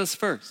Jesus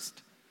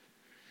first.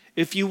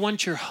 If you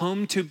want your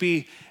home to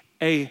be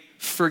a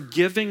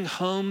forgiving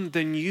home,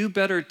 then you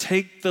better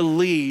take the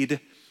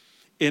lead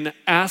in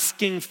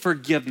asking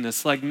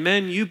forgiveness. Like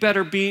men, you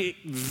better be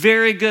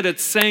very good at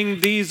saying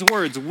these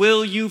words.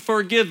 Will you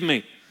forgive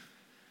me?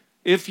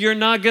 If you're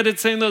not good at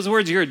saying those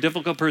words, you're a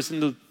difficult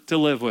person to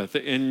live with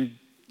and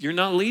you're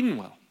not leading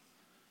well.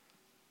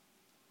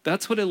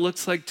 That's what it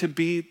looks like to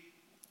be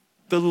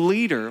the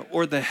leader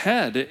or the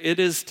head. It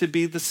is to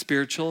be the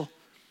spiritual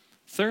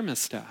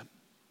thermostat.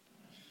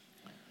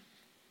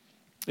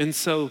 And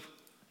so,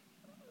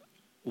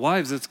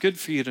 wives, it's good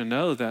for you to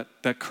know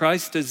that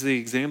Christ is the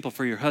example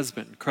for your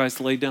husband. Christ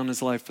laid down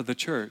his life for the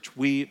church.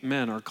 We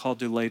men are called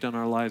to lay down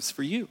our lives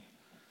for you.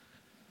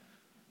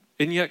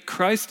 And yet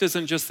Christ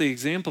isn't just the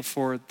example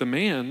for the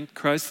man,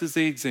 Christ is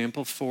the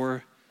example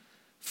for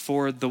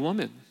the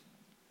woman.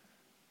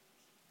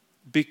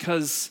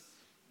 Because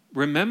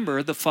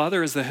remember, the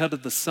Father is the head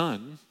of the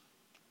Son,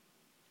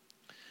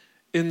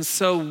 And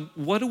so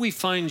what do we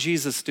find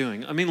Jesus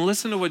doing? I mean,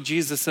 listen to what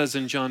Jesus says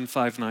in John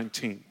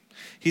 5:19.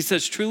 He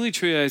says, truly,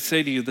 truly, I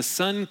say to you, the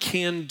Son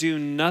can do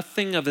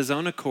nothing of his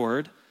own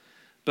accord,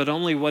 but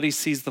only what he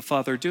sees the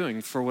Father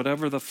doing. For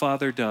whatever the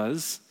Father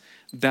does,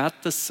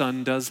 that the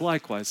Son does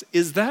likewise.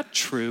 Is that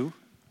true?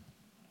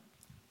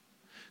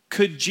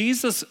 Could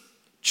Jesus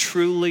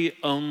truly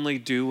only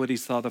do what he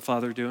saw the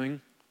Father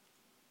doing?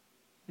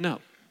 No.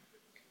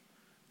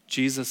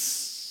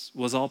 Jesus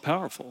was all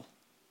powerful.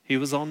 He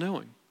was all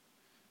knowing.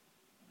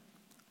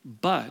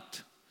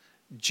 But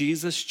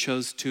Jesus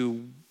chose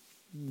to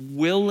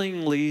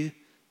willingly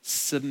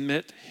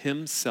submit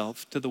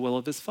himself to the will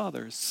of his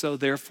Father. So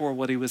therefore,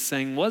 what he was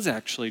saying was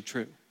actually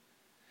true.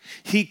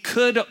 He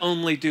could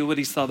only do what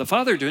he saw the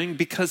Father doing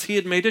because he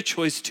had made a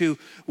choice to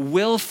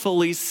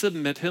willfully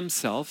submit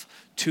himself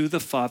to the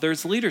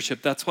Father's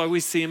leadership. That's why we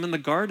see him in the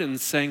garden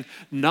saying,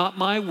 not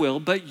my will,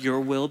 but your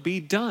will be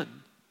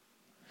done.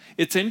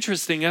 It's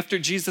interesting, after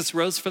Jesus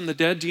rose from the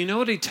dead, do you know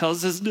what he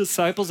tells his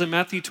disciples in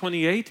Matthew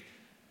 28?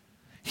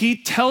 He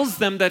tells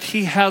them that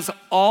he has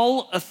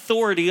all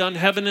authority on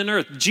heaven and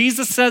earth.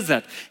 Jesus says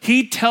that.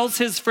 He tells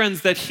his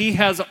friends that he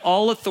has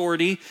all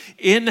authority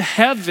in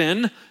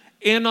heaven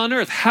and on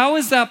earth. How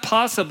is that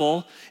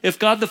possible if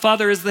God the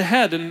Father is the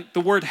head, and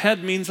the word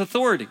head means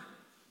authority?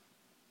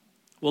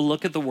 Well,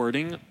 look at the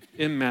wording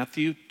in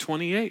Matthew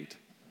 28.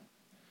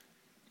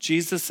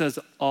 Jesus says,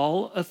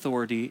 all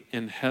authority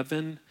in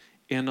heaven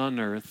and on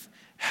earth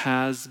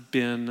has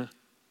been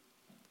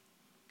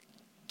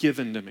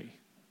given to me.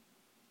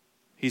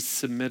 He's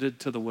submitted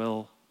to the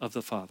will of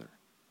the Father.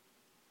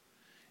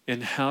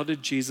 And how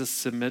did Jesus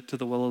submit to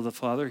the will of the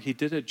Father? He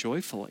did it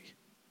joyfully.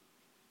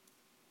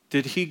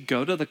 Did he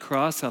go to the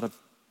cross out of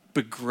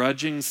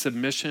begrudging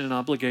submission and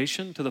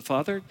obligation to the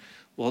Father?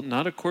 Well,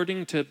 not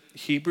according to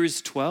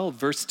Hebrews 12,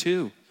 verse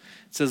 2.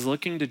 It says,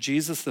 looking to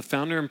Jesus, the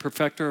founder and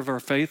perfecter of our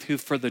faith, who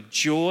for the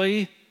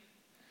joy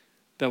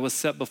that was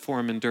set before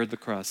him endured the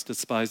cross,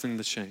 despising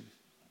the shame,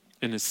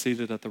 and is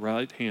seated at the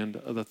right hand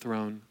of the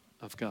throne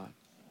of God.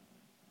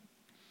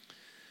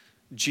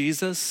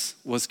 Jesus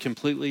was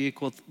completely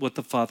equal with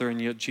the Father, and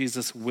yet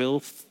Jesus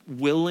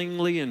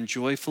willingly and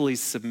joyfully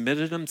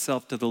submitted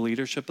himself to the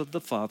leadership of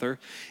the Father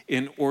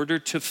in order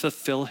to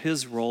fulfill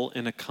his role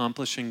in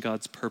accomplishing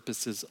God's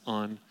purposes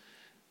on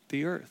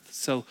the earth.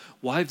 So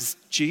wives,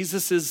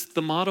 Jesus is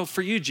the model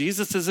for you.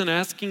 Jesus isn't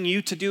asking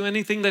you to do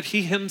anything that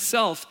he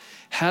himself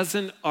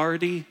hasn't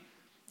already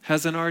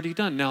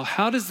done. Now,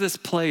 how does this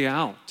play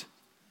out?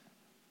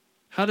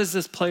 How does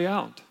this play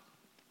out?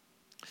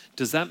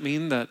 Does that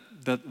mean that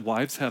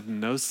wives have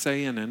no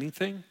say in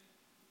anything?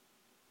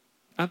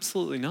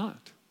 Absolutely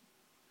not.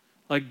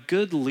 Like,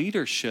 good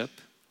leadership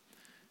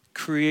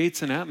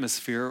creates an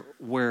atmosphere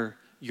where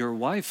your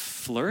wife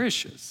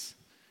flourishes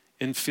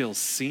and feels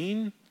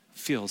seen,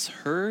 feels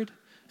heard,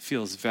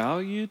 feels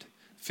valued,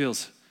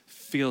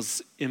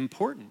 feels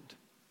important.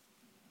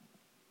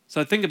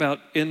 So I think about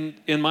in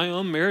my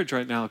own marriage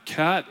right now,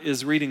 Kat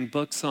is reading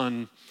books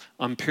on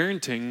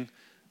parenting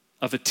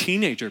of a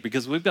teenager,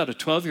 because we've got a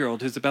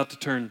 12-year-old who's about to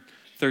turn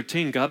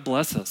 13. God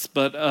bless us.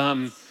 But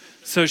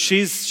so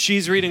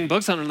she's reading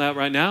books on that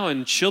right now,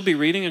 and she'll be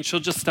reading and she'll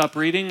just stop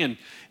reading,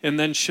 and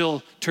then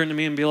she'll turn to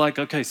me and be like,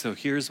 okay, so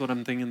here's what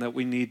I'm thinking that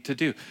we need to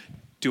do.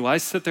 Do I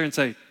sit there and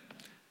say,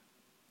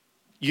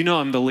 you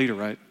know I'm the leader,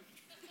 right?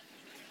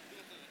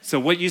 So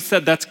what you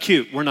said, that's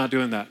cute. We're not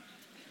doing that.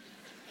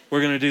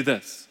 We're going to do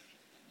this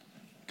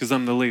because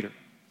I'm the leader.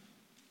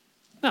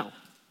 No.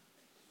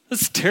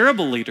 That's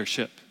terrible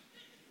leadership.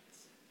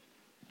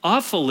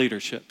 Awful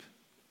leadership.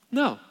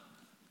 No.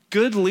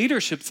 Good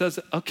leadership says,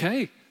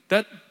 okay,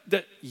 that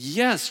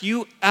yes,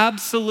 you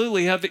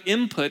absolutely have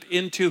input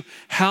into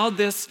how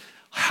this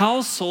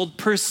household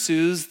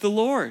pursues the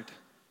Lord.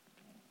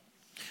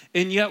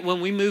 And yet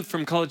when we moved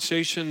from College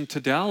Station to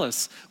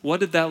Dallas,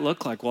 what did that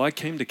look like? Well, I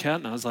came to Kat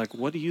and I was like,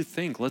 what do you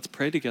think? Let's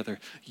pray together.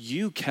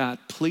 You, Kat,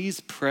 please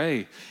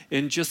pray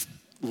and just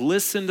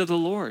listen to the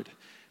Lord.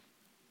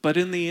 But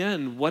in the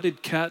end, what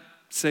did Kat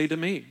say to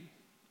me?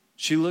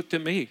 She looked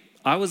at me.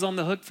 I was on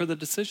the hook for the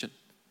decision.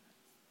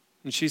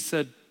 And she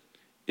said,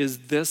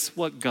 is this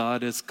what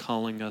God is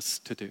calling us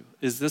to do?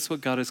 Is this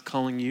what God is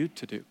calling you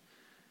to do?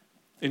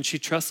 And she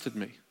trusted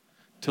me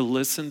to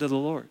listen to the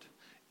Lord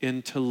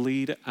and to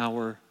lead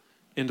our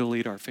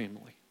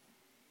family.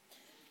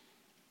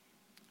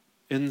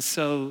 And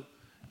so,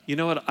 you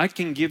know what? I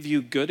can give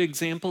you good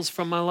examples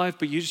from my life,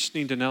 but you just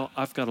need to know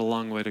I've got a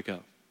long way to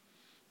go.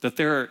 That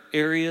there are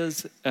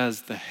areas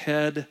as the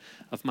head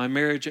of my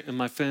marriage and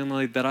my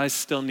family that I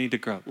still need to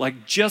grow.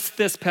 Like just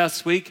this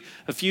past week,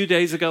 a few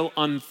days ago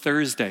on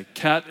Thursday,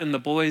 Kat and the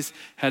boys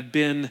had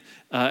been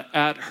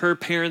at her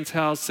parents'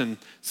 house, and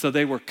so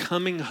they were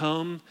coming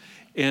home.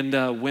 And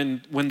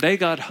when they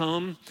got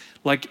home,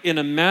 like in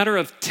a matter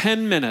of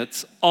 10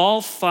 minutes,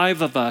 all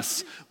 5 of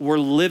us were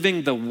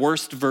living the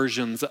worst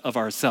versions of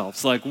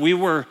ourselves. Like we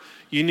were,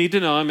 you need to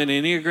know I'm an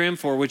Enneagram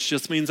 4, which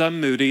just means I'm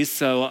moody,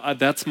 so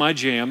that's my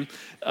jam.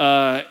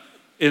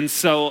 And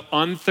so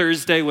on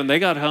Thursday when they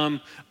got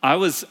home, I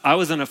was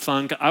in a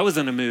funk, I was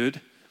in a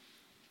mood.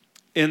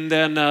 And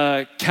then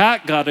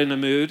Kat got in a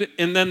mood.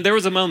 And then there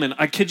was a moment,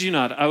 I kid you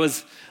not, I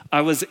was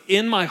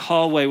in my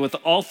hallway with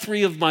all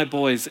three of my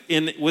boys.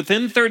 And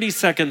within 30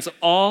 seconds,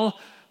 all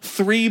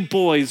three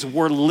boys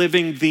were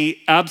living the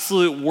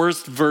absolute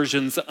worst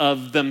versions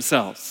of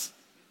themselves.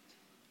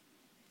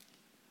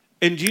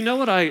 And do you know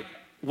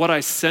what I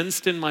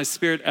sensed in my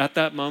spirit at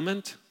that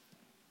moment?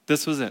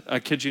 This was it. I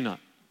kid you not.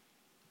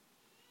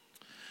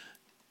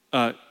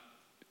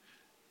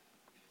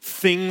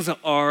 Things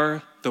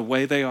are the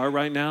way they are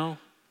right now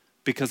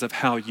because of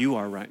how you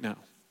are right now.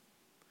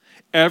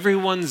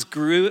 Everyone's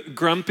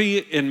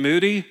grumpy and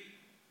moody.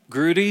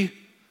 Grudy,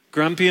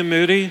 grumpy and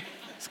moody.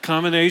 It's a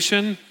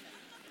combination.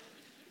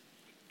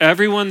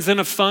 Everyone's in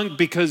a funk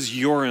because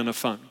you're in a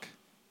funk.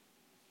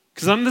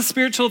 Because I'm the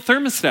spiritual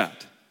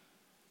thermostat.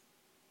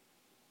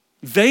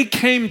 They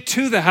came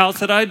to the house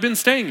that I had been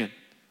staying in,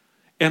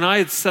 and I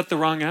had set the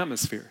wrong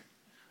atmosphere.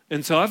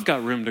 And so I've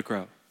got room to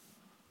grow.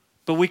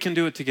 But we can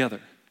do it together.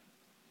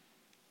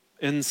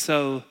 And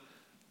so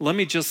let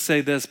me just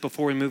say this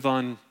before we move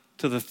on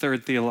to the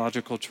third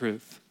theological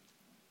truth.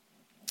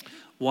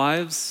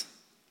 Wives,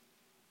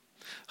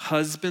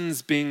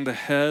 husbands being the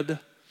head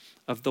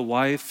of the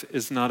wife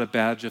is not a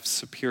badge of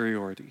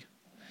superiority.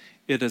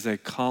 It is a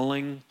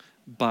calling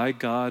by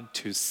God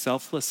to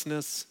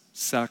selflessness,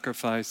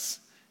 sacrifice,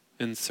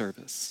 and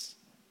service.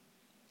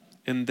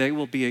 And they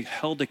will be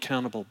held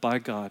accountable by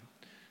God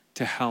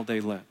to how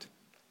they led.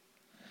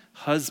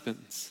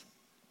 Husbands,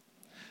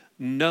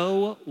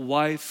 no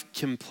wife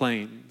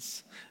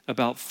complains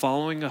about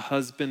following a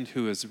husband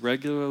who is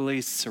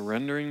regularly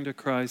surrendering to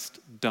Christ,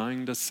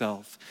 dying to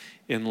self,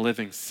 and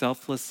living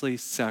selflessly,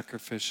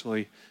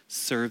 sacrificially,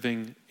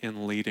 serving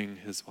and leading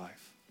his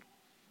wife.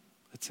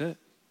 That's it.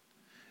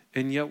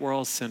 And yet we're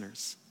all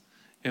sinners.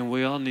 And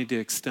we all need to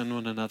extend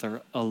one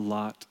another a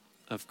lot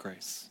of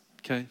grace.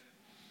 Okay?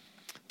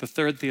 The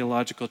third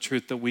theological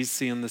truth that we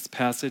see in this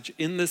passage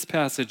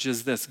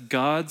is this: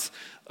 God's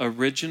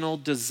original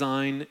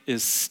design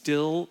is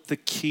still the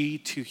key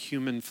to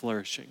human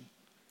flourishing.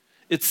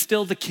 It's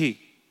still the key.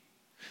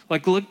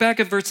 Like, look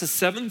back at verses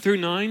 7 through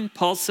 9.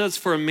 Paul says,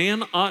 "For a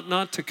man ought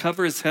not to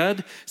cover his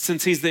head,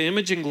 since he's the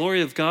image and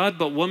glory of God,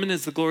 but woman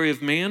is the glory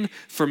of man.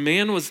 For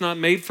man was not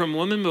made from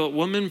woman, but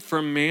woman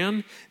from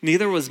man.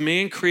 Neither was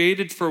man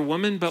created for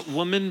woman, but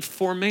woman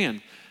for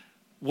man."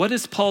 What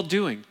is Paul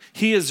doing?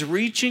 He is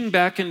reaching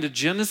back into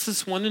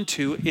Genesis 1 and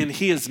 2, and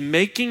he is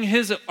making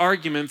his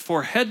argument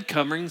for head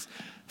coverings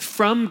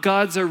from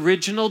God's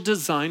original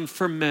design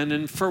for men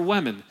and for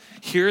women.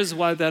 Here's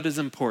why that is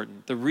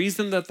important. The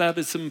reason that that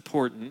is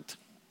important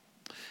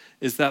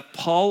is that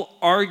Paul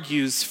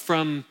argues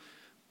from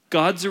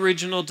God's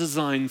original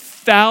design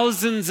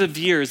thousands of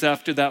years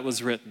after that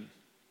was written.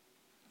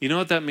 You know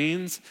what that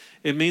means?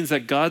 It means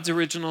that God's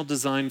original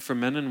design for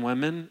men and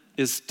women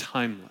is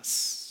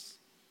timeless.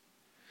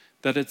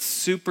 That it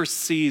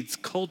supersedes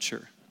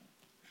culture.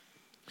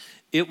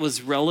 It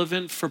was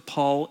relevant for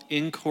Paul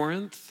in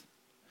Corinth,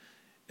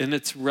 and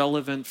it's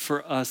relevant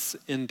for us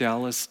in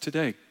Dallas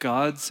today.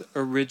 God's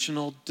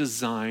original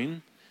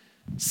design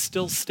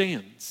still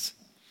stands.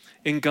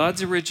 And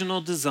God's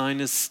original design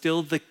is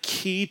still the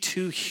key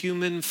to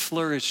human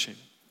flourishing.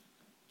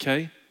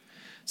 Okay?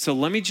 So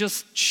let me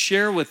just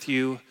share with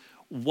you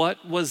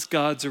what was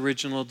God's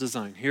original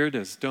design. Here it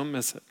is. Don't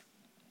miss it.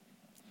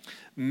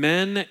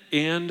 Men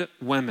and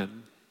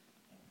women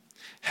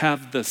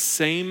have the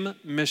same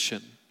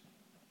mission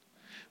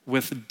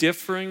with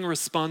differing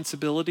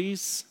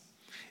responsibilities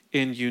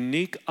and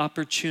unique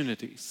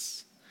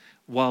opportunities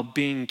while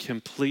being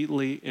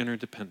completely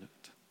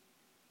interdependent.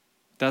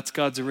 That's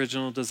God's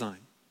original design.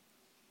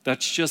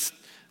 That's just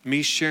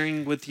me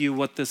sharing with you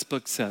what this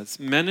book says.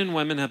 Men and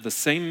women have the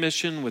same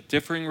mission with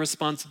differing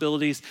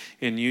responsibilities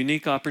and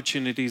unique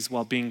opportunities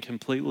while being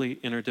completely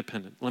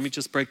interdependent. Let me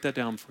just break that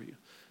down for you.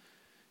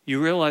 You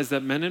realize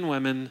that men and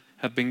women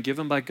have been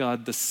given by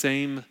God the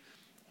same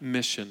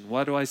mission.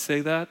 Why do I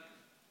say that?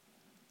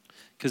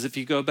 Because if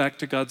you go back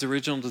to God's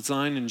original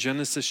design in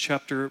Genesis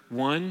chapter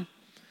 1,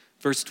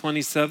 verse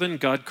 27,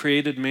 God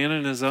created man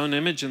in his own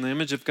image. In the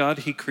image of God,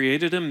 he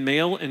created him.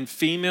 Male and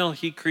female,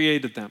 he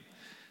created them.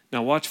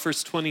 Now watch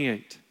verse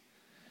 28.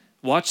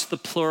 Watch the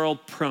plural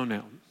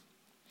pronoun.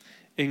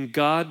 And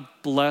God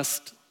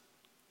blessed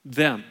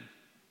them.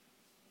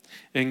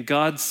 And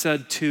God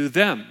said to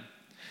them,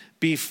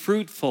 "Be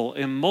fruitful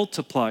and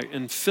multiply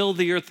and fill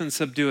the earth and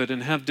subdue it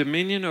and have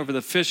dominion over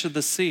the fish of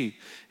the sea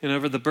and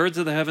over the birds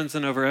of the heavens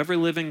and over every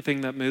living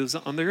thing that moves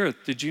on the earth."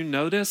 Did you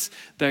notice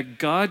that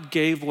God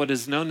gave what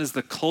is known as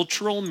the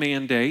cultural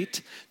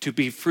mandate to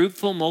be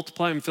fruitful,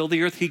 multiply, and fill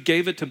the earth? He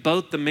gave it to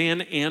both the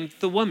man and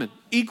the woman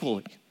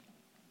equally.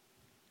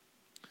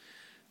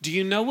 Do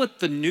you know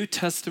what the New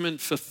Testament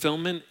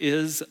fulfillment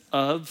is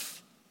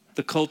of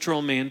the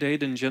cultural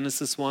mandate in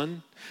Genesis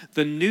 1?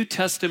 The New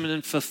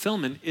Testament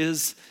fulfillment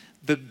is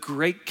the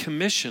Great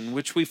Commission,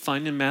 which we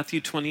find in Matthew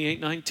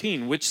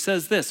 28:19, which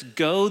says this: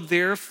 "Go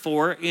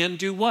therefore and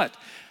do what?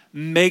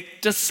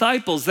 Make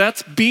disciples."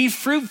 That's be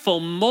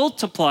fruitful,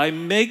 multiply,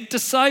 make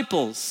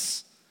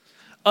disciples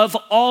of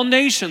all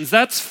nations.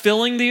 That's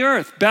filling the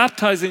earth,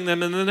 baptizing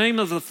them in the name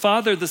of the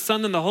Father, the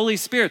Son, and the Holy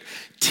Spirit,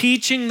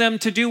 teaching them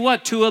to do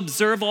what? To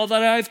observe all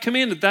that I have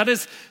commanded. That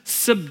is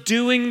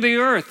subduing the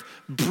earth,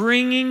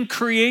 bringing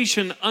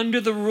creation under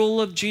the rule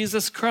of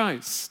Jesus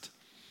Christ.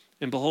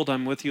 And behold,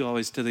 I'm with you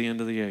always to the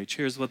end of the age.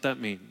 Here's what that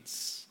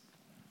means.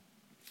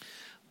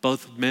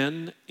 Both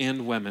men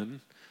and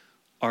women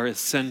are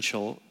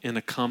essential in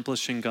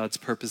accomplishing God's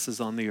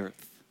purposes on the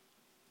earth.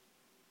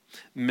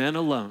 Men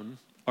alone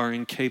are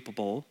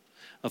incapable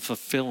of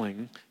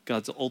fulfilling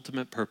God's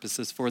ultimate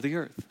purposes for the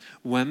earth.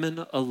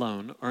 Women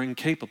alone are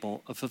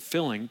incapable of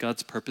fulfilling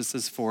God's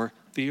purposes for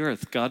the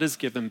earth. God has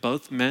given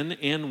both men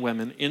and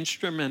women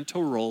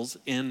instrumental roles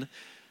in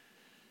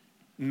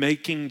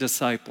making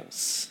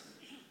disciples.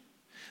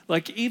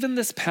 Like, even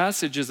this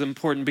passage is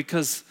important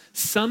because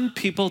some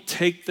people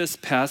take this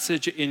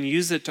passage and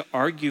use it to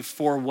argue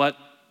for what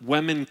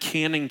women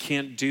can and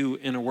can't do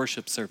in a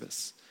worship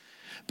service.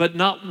 But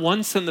not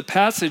once in the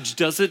passage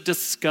does it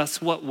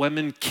discuss what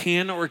women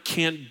can or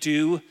can't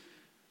do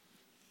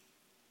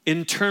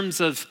in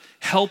terms of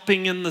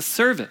helping in the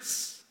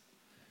service.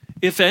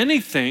 If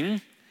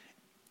anything,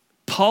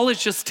 Paul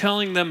is just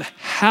telling them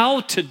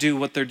how to do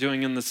what they're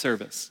doing in the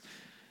service.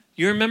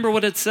 You remember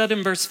what it said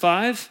in verse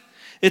 5?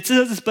 It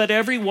says, but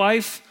every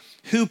wife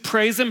who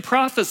prays and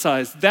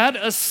prophesies. That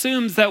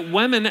assumes that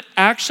women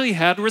actually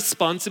had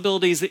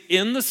responsibilities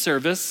in the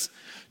service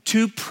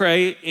to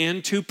pray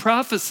and to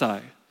prophesy,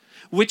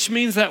 which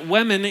means that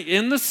women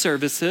in the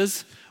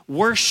services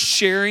were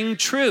sharing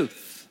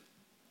truth.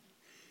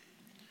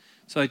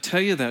 So I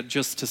tell you that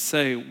just to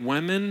say,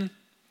 women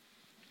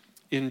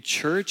in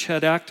church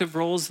had active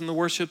roles in the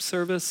worship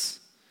service.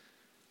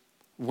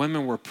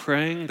 Women were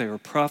praying, they were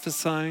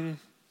prophesying.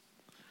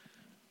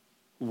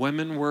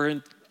 Women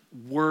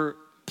were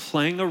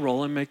playing a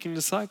role in making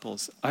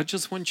disciples. I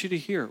just want you to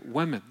hear,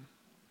 women,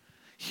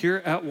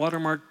 here at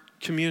Watermark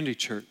Community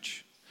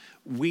Church,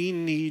 we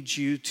need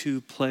you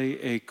to play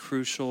a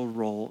crucial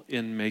role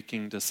in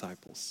making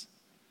disciples.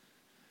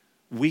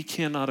 We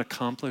cannot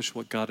accomplish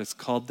what God has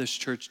called this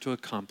church to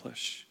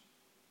accomplish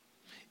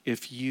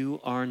if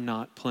you are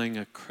not playing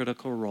a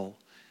critical role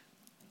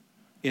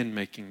in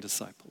making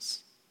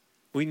disciples.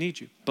 We need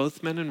you,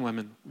 both men and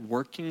women,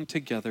 working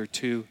together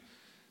to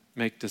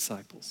make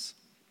disciples.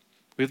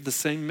 We have the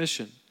same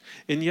mission,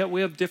 and yet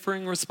we have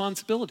differing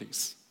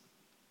responsibilities.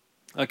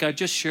 Like I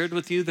just shared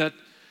with you that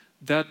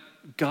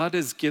God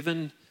has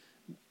given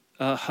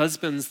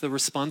husbands the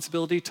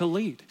responsibility to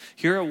lead.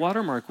 Here at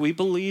Watermark, we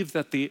believe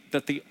that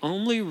the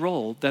only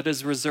role that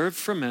is reserved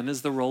for men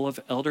is the role of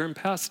elder and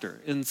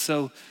pastor. And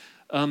so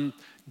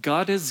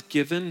God has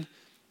given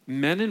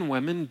men and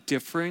women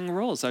differing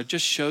roles. I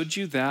just showed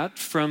you that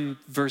from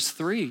verse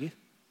 3.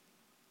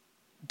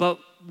 But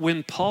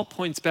when Paul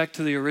points back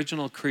to the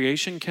original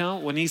creation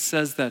count, when he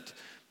says that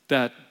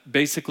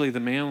basically the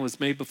man was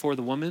made before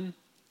the woman,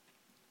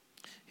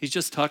 he's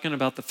just talking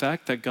about the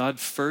fact that God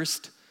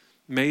first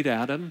made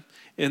Adam,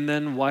 and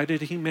then why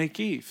did he make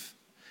Eve?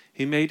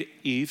 He made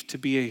Eve to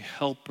be a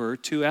helper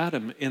to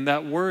Adam. And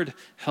that word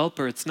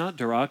helper, it's not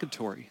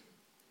derogatory.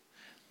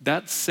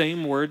 That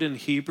same word in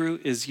Hebrew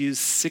is used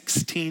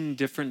 16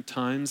 different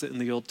times in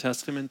the Old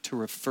Testament to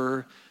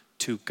refer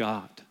to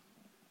God.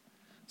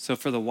 So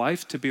for the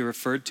wife to be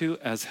referred to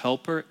as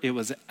helper, it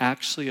was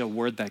actually a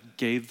word that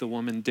gave the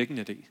woman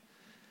dignity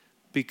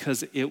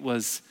because it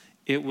was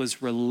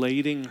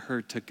relating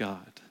her to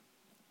God.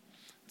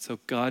 So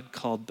God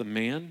called the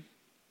man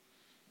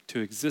to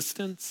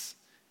existence,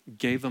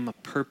 gave him a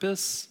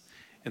purpose,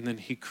 and then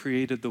he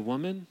created the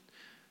woman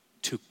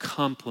to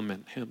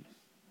complement him.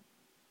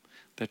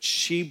 That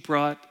she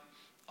brought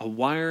a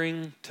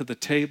wiring to the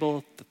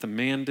table that the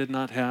man did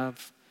not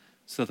have,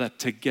 so that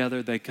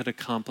together they could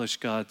accomplish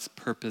God's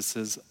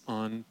purposes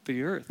on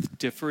the earth.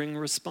 Differing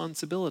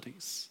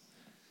responsibilities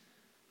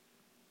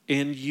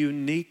and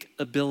unique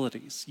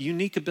abilities.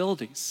 Unique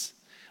abilities.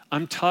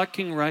 I'm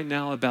talking right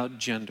now about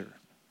gender.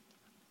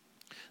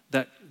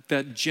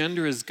 That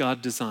gender is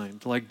God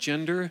designed. Like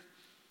gender,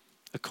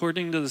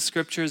 according to the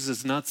scriptures,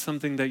 is not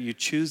something that you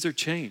choose or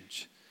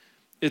change.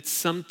 It's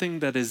something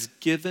that is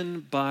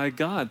given by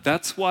God.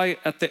 That's why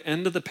at the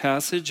end of the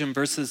passage in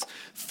verses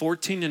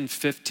 14 and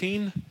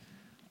 15,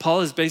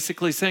 Paul is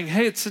basically saying,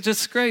 hey, it's a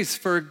disgrace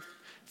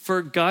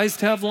for guys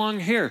to have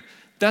long hair.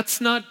 That's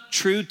not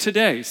true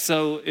today.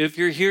 So if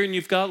you're here and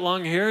you've got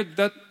long hair,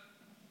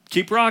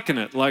 keep rocking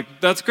it.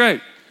 Like, that's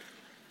great.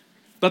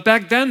 But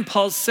back then,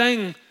 Paul's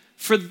saying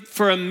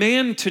for a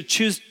man to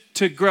choose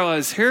to grow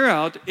his hair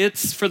out,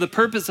 it's for the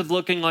purpose of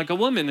looking like a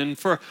woman. And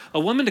for a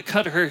woman to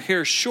cut her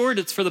hair short,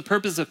 it's for the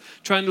purpose of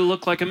trying to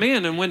look like a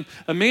man. And when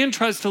a man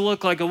tries to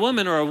look like a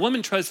woman or a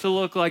woman tries to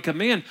look like a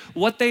man,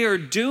 what they are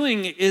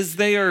doing is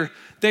they are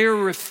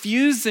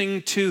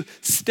refusing to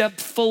step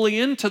fully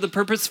into the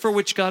purpose for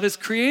which God has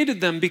created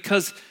them,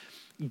 because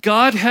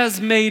God has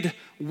made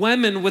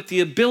women with the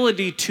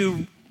ability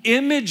to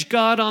image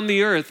God on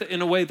the earth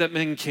in a way that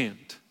men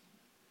can't.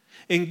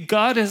 And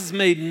God has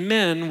made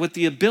men with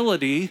the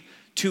ability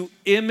to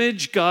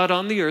image God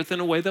on the earth in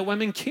a way that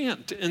women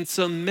can't. And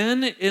so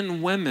men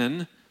and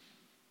women,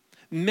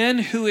 men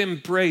who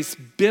embrace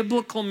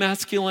biblical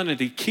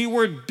masculinity,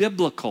 keyword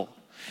biblical,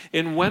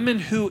 and women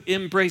who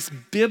embrace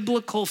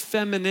biblical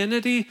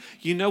femininity,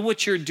 you know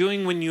what you're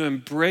doing when you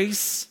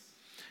embrace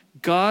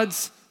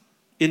God's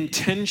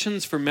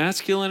intentions for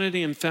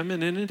masculinity and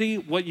femininity?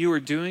 What you are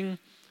doing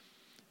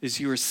is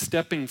you are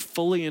stepping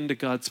fully into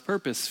God's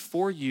purpose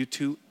for you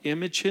to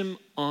image him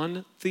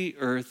on the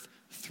earth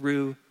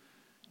through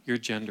your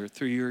gender,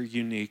 through your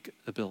unique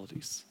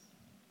abilities.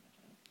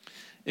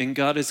 And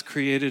God has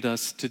created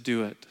us to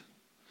do it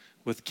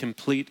with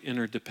complete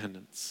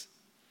interdependence.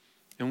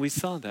 And we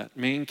saw that.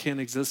 Man can't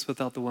exist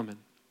without the woman.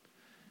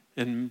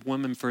 And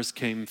woman first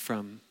came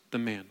from the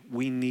man.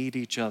 We need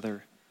each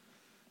other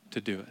to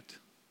do it.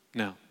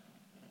 Now,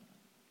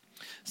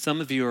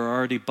 some of you are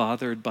already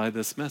bothered by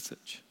this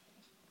message.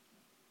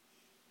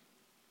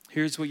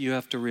 Here's what you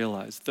have to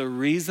realize. The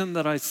reason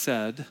that I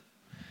said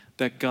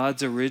that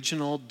God's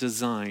original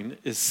design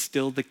is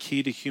still the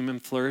key to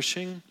human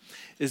flourishing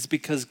is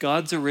because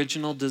God's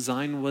original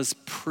design was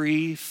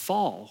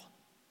pre-fall.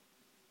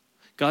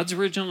 God's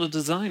original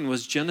design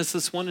was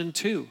Genesis 1 and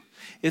 2.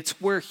 It's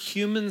where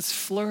humans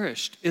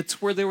flourished.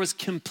 It's where there was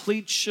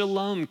complete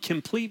shalom,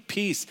 complete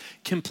peace,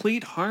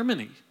 complete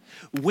harmony.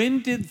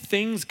 When did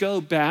things go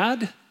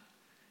bad?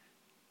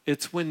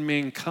 It's when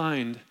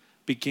mankind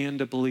began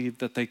to believe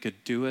that they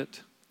could do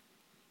it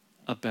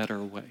a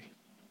better way.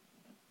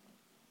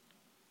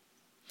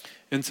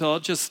 And so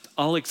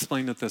I'll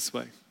explain it this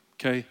way,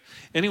 okay?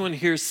 Anyone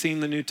here seen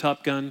the new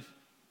Top Gun?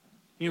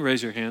 You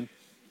raise your hand.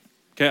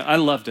 Okay, I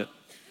loved it.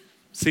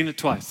 Seen it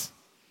twice.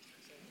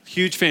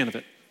 Huge fan of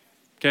it.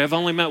 Okay, I've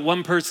only met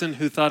one person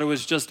who thought it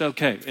was just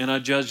okay, and I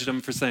judged him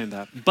for saying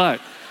that.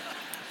 But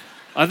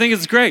I think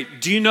it's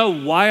great. Do you know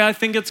why I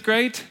think it's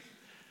great?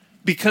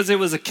 Because it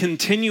was a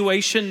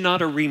continuation,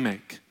 not a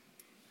remake.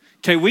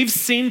 Okay, we've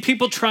seen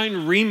people try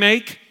and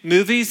remake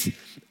movies,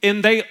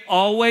 and they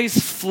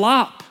always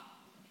flop.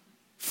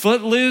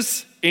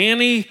 Footloose,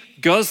 Annie,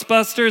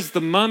 Ghostbusters,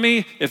 The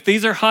Mummy. If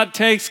these are hot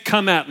takes,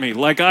 come at me.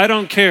 Like, I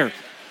don't care.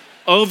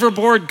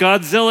 Overboard,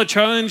 Godzilla,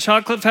 Charlie and the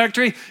Chocolate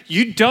Factory.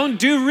 You don't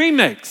do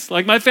remakes.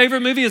 Like, my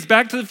favorite movie is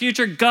Back to the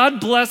Future. God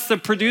bless the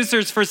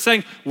producers for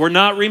saying, we're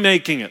not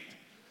remaking it.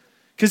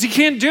 Because you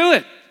can't do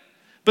it.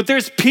 But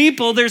there's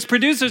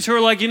producers who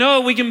are like, you know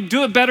what, we can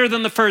do it better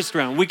than the first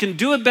round. We can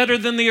do it better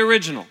than the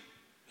original.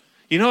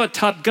 You know what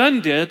Top Gun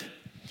did?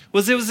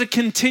 It was a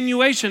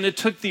continuation. It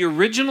took the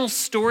original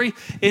story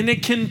and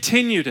it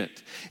continued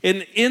it.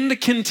 And in the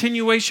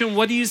continuation,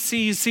 what do you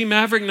see? You see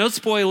Maverick, no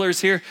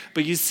spoilers here,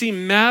 but you see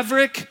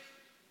Maverick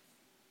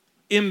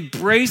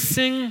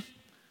embracing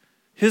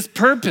his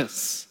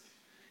purpose.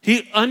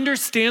 He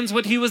understands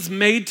what he was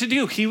made to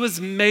do. He was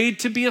made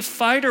to be a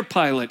fighter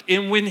pilot.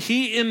 And when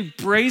he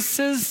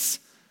embraces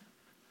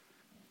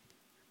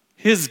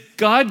his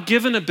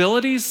God-given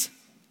abilities,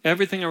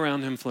 everything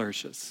around him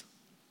flourishes.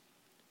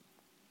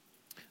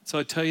 So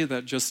I tell you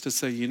that just to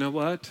say, you know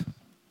what?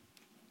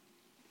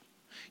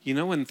 You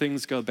know when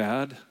things go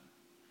bad?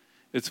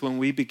 It's when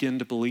we begin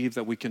to believe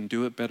that we can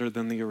do it better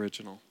than the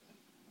original.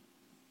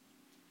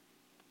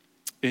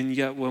 And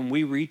yet when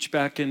we reach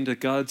back into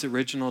God's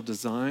original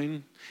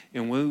design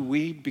and when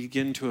we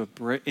begin to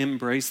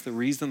embrace the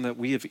reason that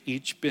we have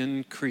each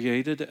been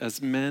created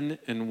as men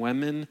and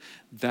women,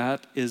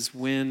 that is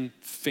when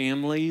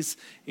families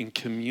and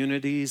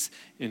communities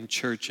and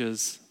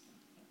churches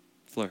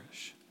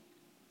flourish.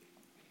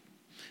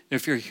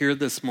 If you're here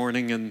this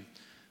morning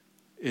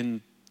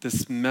and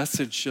this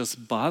message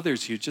just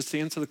bothers you, just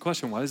answer the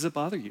question, why does it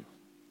bother you?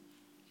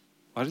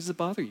 Why does it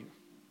bother you?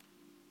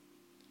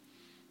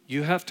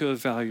 You have to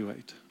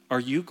evaluate. Are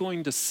you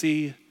going to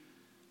see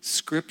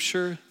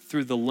Scripture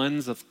through the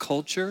lens of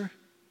culture,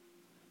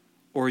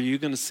 or are you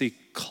going to see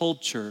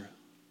culture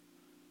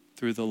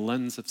through the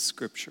lens of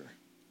Scripture?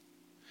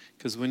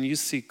 Because when you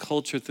see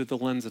culture through the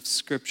lens of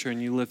Scripture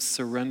and you live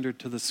surrendered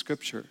to the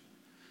Scripture,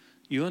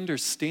 you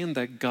understand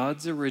that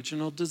God's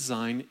original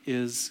design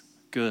is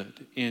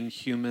good and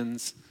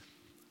humans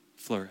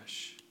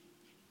flourish.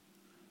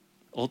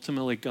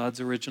 Ultimately, God's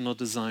original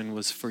design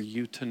was for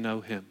you to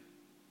know him.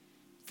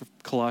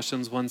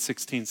 Colossians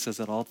 1:16 says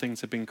that all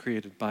things have been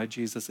created by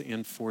Jesus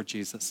and for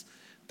Jesus.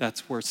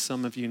 That's where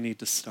some of you need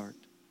to start.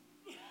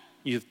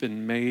 You've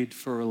been made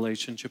for a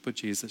relationship with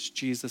Jesus.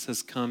 Jesus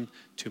has come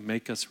to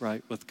make us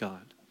right with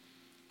God.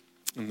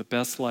 And the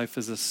best life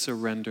is a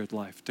surrendered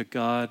life to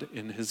God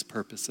and his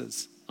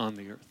purposes on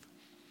the earth.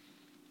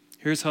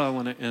 Here's how I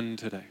want to end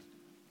today.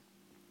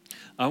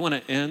 I want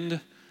to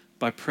end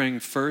by praying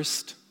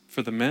first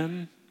for the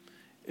men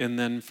and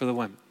then for the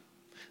women.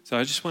 So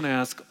I just want to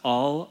ask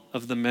all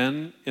of the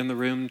men in the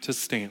room to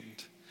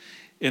stand.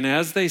 And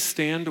as they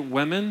stand,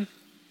 women,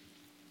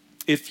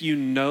 if you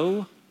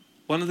know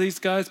one of these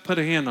guys, put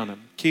a hand on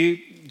him.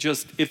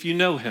 If you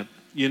know him,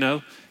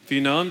 if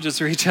you know him, just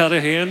reach out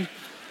a hand.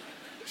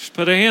 Just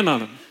put a hand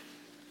on him.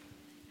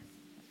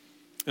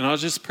 And I'll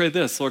just pray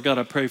this. Lord God,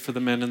 I pray for the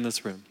men in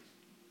this room.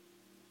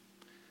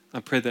 I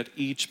pray that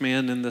each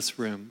man in this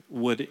room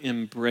would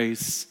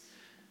embrace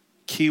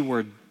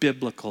keyword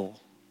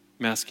biblical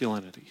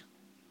masculinity,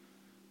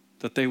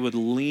 that they would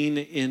lean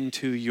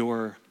into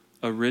your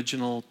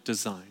original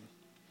design.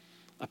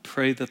 I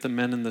pray that the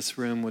men in this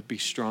room would be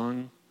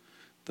strong,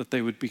 that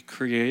they would be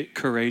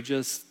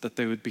courageous, that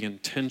they would be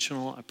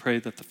intentional. I pray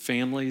that the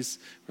families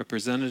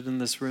represented in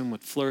this room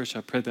would flourish.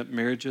 I pray that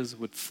marriages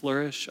would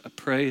flourish. I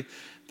pray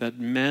that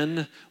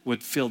men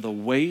would feel the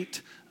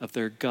weight of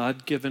their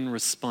God-given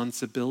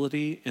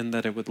responsibility and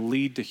that it would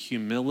lead to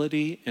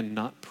humility and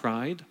not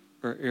pride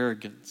or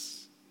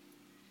arrogance.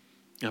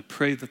 I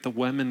pray that the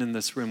women in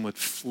this room would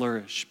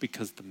flourish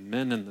because the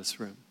men in this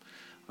room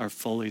are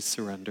fully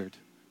surrendered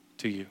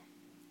to you.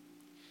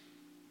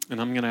 And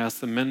I'm going to ask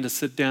the men to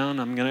sit down.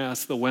 I'm going to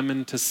ask the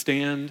women to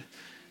stand.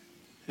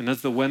 And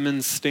as the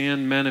women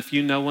stand, men, if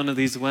you know one of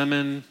these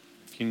women,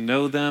 if you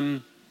know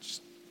them,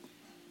 just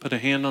put a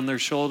hand on their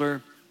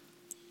shoulder.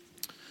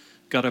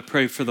 God, I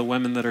pray for the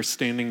women that are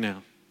standing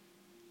now.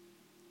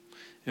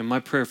 And my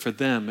prayer for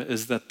them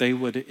is that they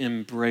would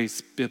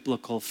embrace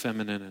biblical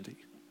femininity.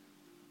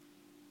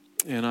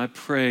 And I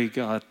pray,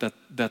 God,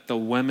 that the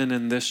women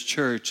in this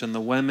church and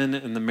the women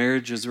in the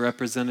marriages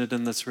represented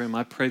in this room,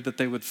 I pray that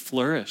they would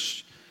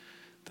flourish,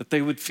 that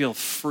they would feel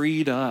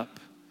freed up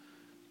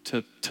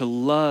to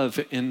love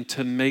and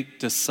to make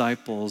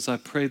disciples. I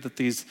pray that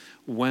these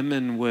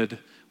women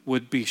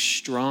would be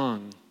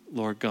strong,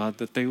 Lord God,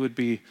 that they would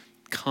be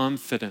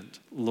confident,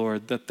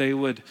 Lord, that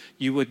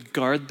you would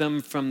guard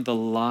them from the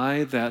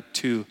lie that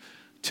to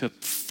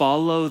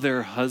follow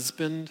their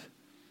husband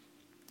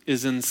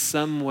is in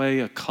some way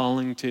a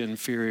calling to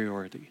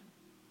inferiority.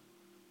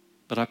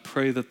 But I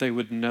pray that they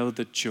would know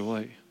the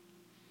joy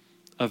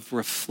of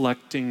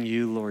reflecting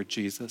you, Lord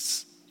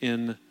Jesus,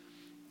 in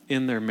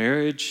their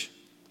marriage.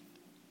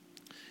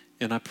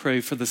 And I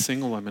pray for the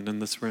single women in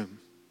this room,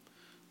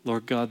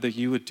 Lord God, that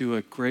you would do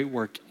a great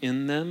work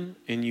in them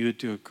and you would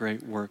do a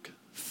great work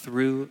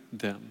through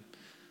them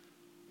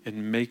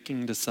in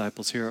making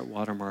disciples here at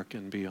Watermark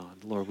and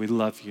beyond. Lord, we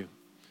love you.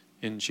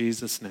 In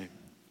Jesus' name,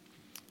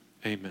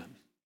 amen.